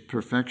to its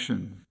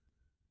perfection.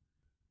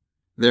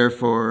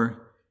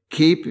 Therefore,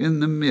 keep in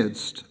the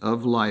midst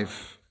of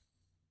life.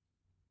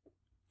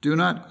 Do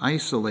not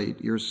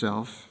isolate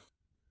yourself.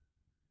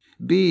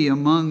 Be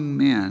among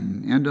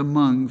men and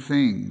among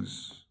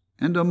things,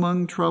 and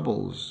among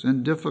troubles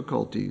and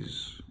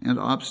difficulties and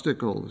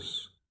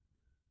obstacles.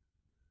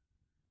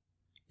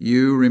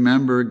 You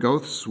remember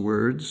Goethe's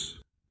words,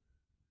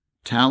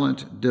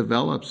 "Talent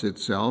develops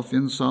itself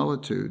in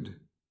solitude,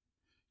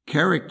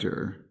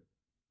 character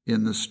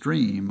in the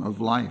stream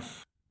of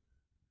life."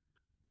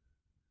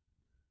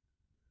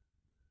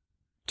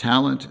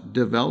 Talent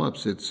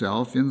develops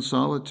itself in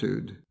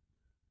solitude,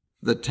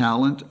 the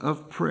talent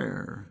of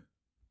prayer,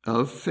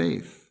 of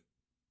faith,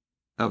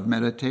 of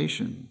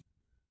meditation,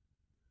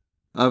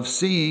 of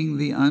seeing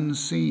the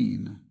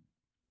unseen.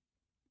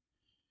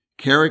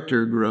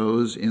 Character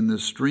grows in the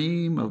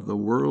stream of the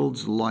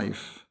world's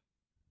life.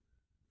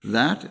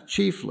 That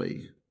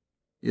chiefly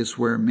is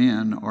where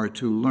men are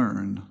to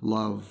learn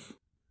love.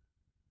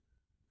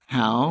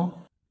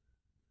 How?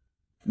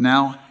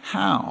 Now,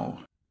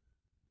 how?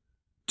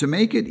 To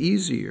make it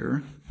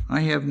easier,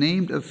 I have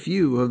named a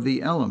few of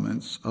the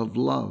elements of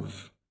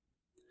love.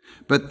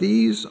 But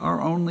these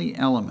are only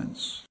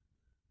elements.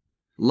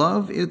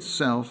 Love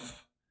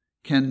itself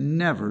can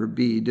never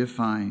be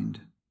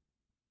defined.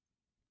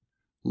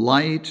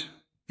 Light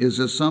is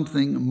a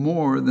something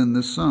more than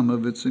the sum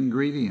of its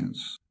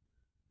ingredients,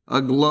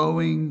 a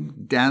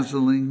glowing,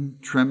 dazzling,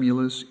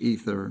 tremulous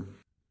ether.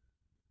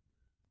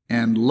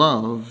 And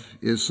love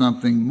is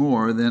something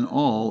more than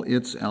all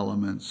its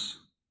elements,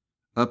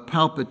 a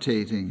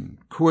palpitating,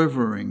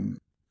 quivering,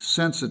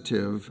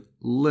 sensitive,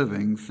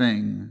 living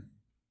thing.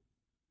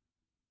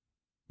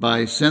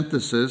 By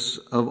synthesis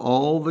of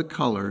all the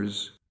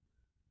colors,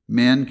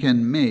 man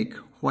can make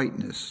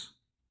whiteness.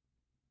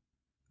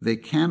 They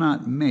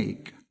cannot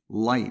make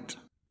light.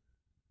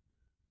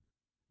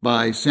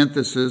 By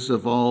synthesis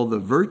of all the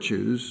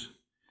virtues,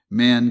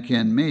 man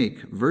can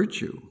make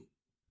virtue.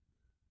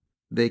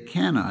 They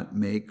cannot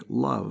make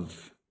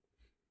love.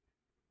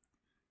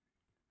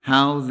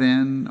 How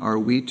then are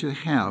we to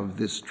have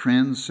this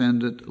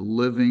transcendent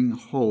living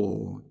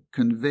whole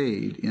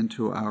conveyed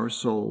into our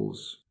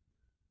souls?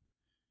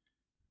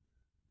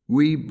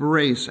 We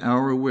brace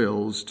our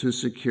wills to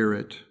secure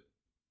it.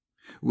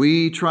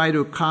 We try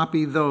to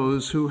copy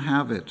those who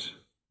have it.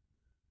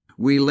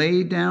 We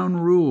lay down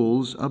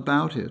rules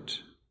about it.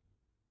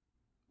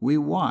 We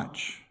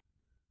watch.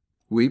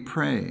 We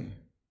pray.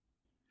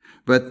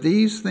 But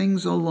these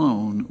things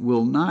alone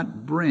will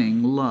not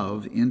bring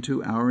love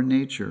into our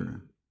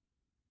nature.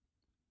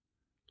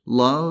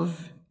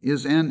 Love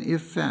is an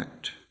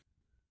effect,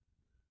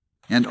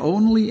 and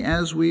only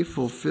as we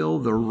fulfill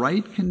the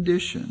right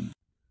condition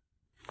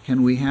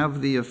can we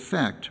have the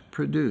effect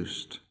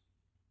produced.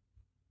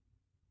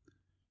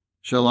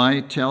 Shall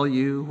I tell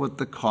you what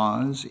the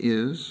cause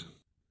is?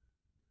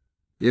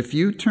 If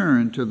you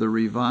turn to the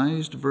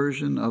Revised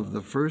Version of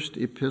the first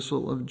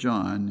epistle of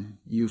John,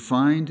 you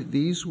find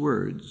these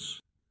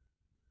words: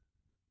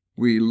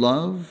 "We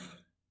love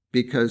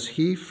because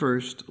he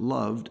first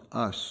loved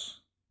us."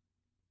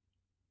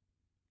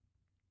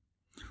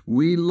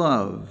 We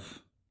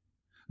love,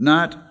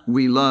 not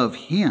we love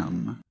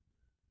him.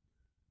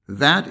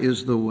 That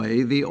is the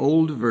way the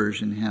old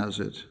version has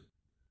it,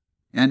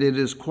 and it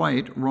is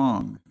quite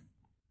wrong.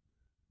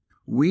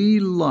 We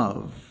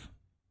love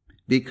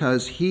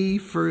because he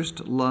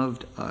first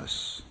loved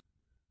us.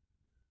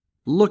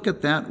 Look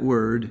at that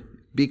word,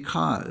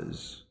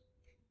 because.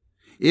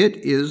 It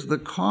is the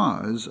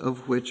cause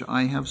of which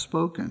I have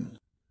spoken.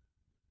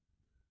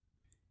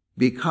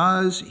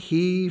 Because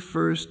he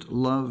first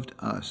loved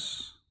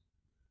us,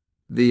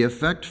 the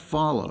effect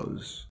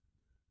follows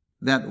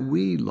that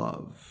we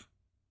love.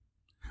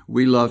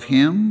 We love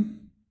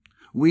him.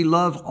 We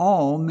love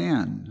all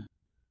men.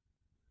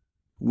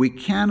 We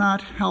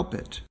cannot help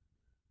it.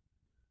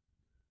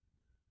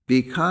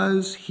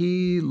 Because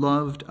he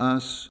loved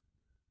us,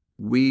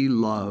 we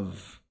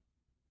love.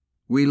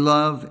 We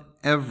love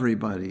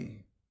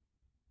everybody.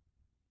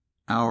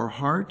 Our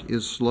heart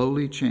is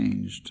slowly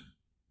changed.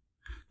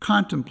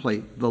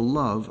 Contemplate the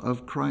love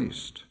of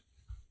Christ,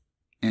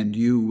 and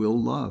you will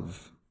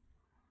love.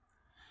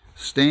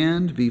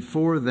 Stand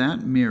before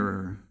that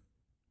mirror.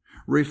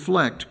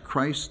 Reflect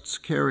Christ's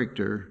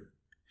character,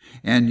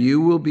 and you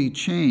will be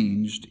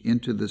changed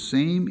into the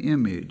same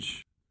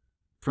image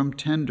from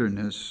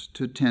tenderness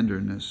to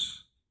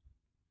tenderness.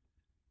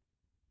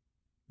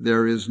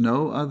 There is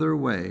no other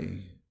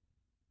way.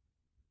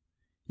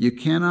 You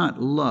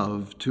cannot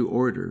love to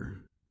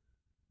order.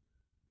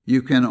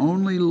 You can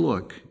only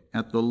look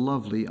at the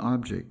lovely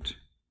object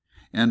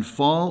and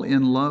fall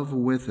in love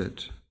with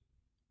it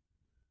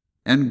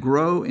and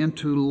grow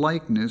into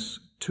likeness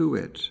to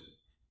it.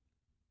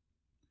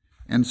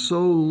 And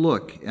so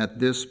look at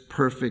this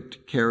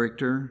perfect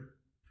character,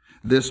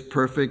 this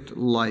perfect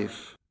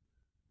life.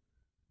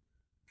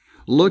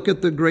 Look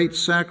at the great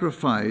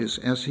sacrifice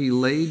as he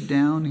laid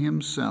down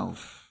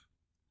himself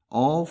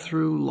all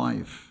through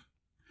life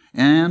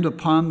and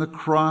upon the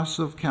cross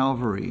of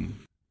Calvary.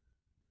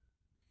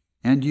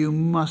 And you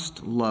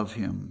must love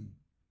him.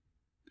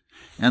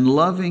 And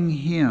loving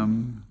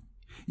him,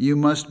 you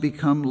must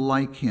become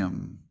like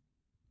him.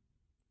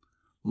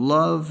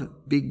 Love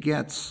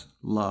begets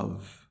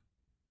love.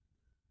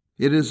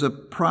 It is a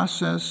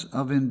process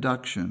of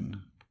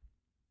induction.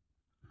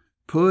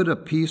 Put a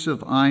piece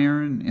of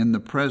iron in the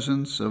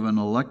presence of an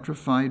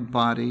electrified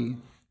body,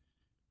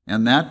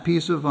 and that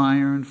piece of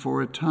iron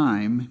for a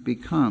time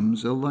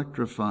becomes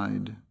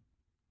electrified.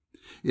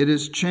 It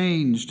is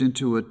changed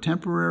into a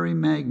temporary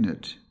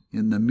magnet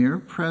in the mere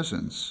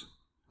presence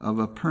of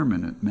a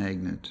permanent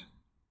magnet.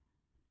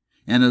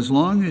 And as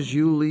long as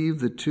you leave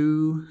the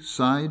two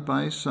side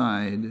by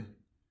side,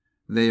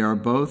 they are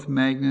both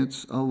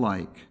magnets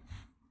alike.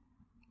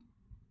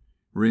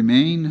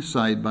 Remain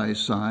side by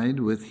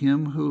side with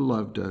him who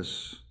loved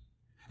us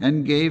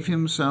and gave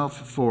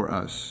himself for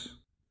us,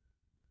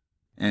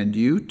 and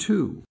you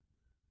too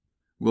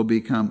will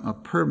become a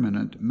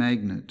permanent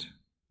magnet,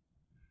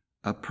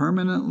 a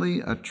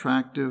permanently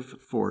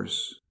attractive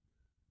force.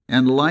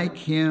 And like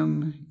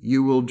him,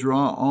 you will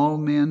draw all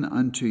men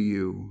unto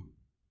you.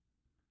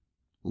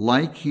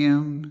 Like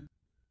him,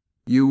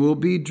 you will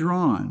be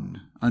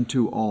drawn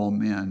unto all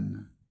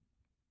men.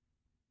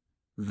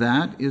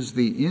 That is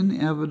the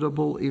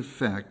inevitable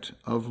effect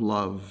of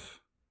love.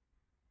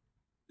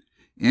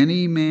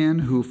 Any man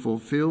who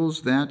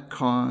fulfills that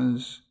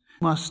cause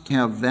must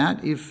have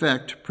that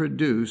effect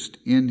produced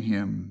in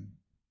him.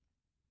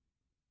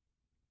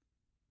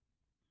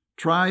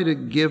 Try to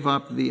give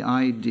up the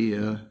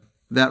idea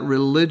that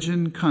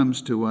religion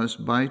comes to us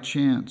by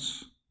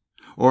chance,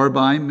 or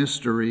by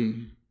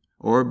mystery,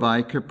 or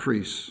by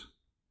caprice.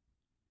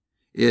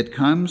 It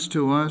comes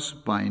to us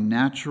by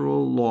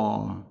natural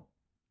law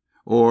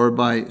or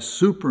by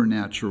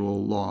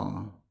supernatural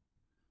law,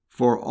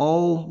 for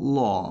all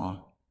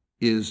law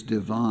is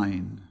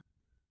divine.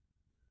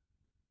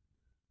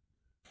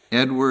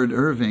 Edward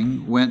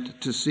Irving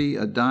went to see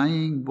a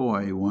dying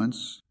boy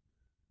once,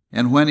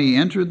 and when he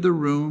entered the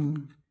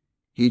room,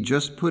 he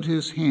just put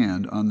his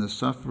hand on the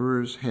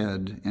sufferer's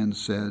head and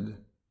said,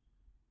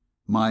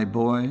 "My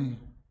boy,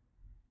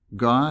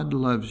 God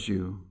loves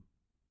you,"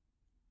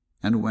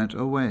 and went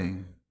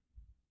away.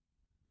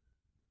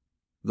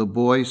 The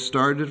boy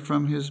started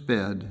from his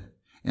bed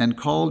and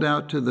called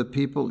out to the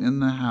people in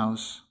the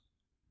house,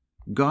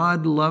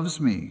 "God loves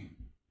me!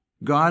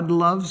 God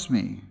loves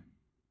me!"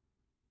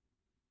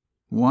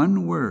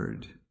 One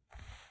word,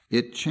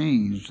 it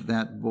changed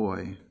that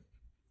boy.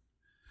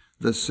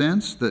 The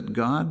sense that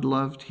God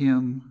loved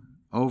him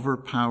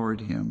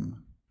overpowered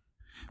him,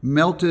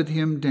 melted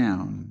him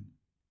down,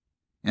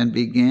 and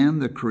began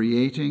the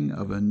creating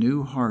of a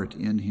new heart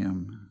in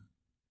him.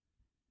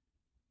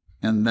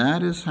 And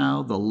that is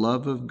how the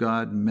love of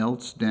God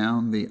melts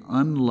down the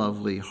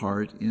unlovely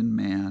heart in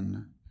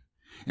man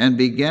and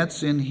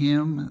begets in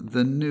him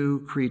the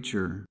new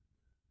creature,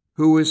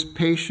 who is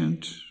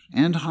patient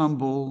and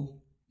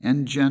humble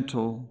and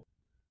gentle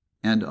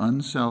and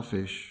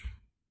unselfish.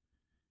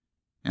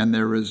 And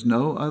there is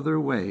no other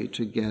way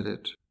to get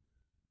it.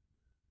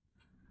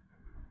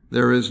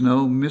 There is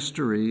no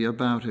mystery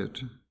about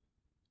it.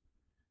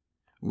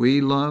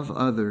 We love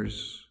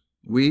others.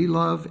 We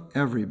love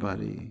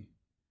everybody.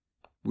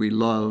 We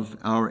love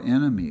our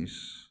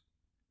enemies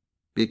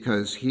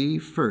because he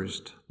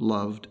first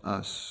loved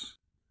us.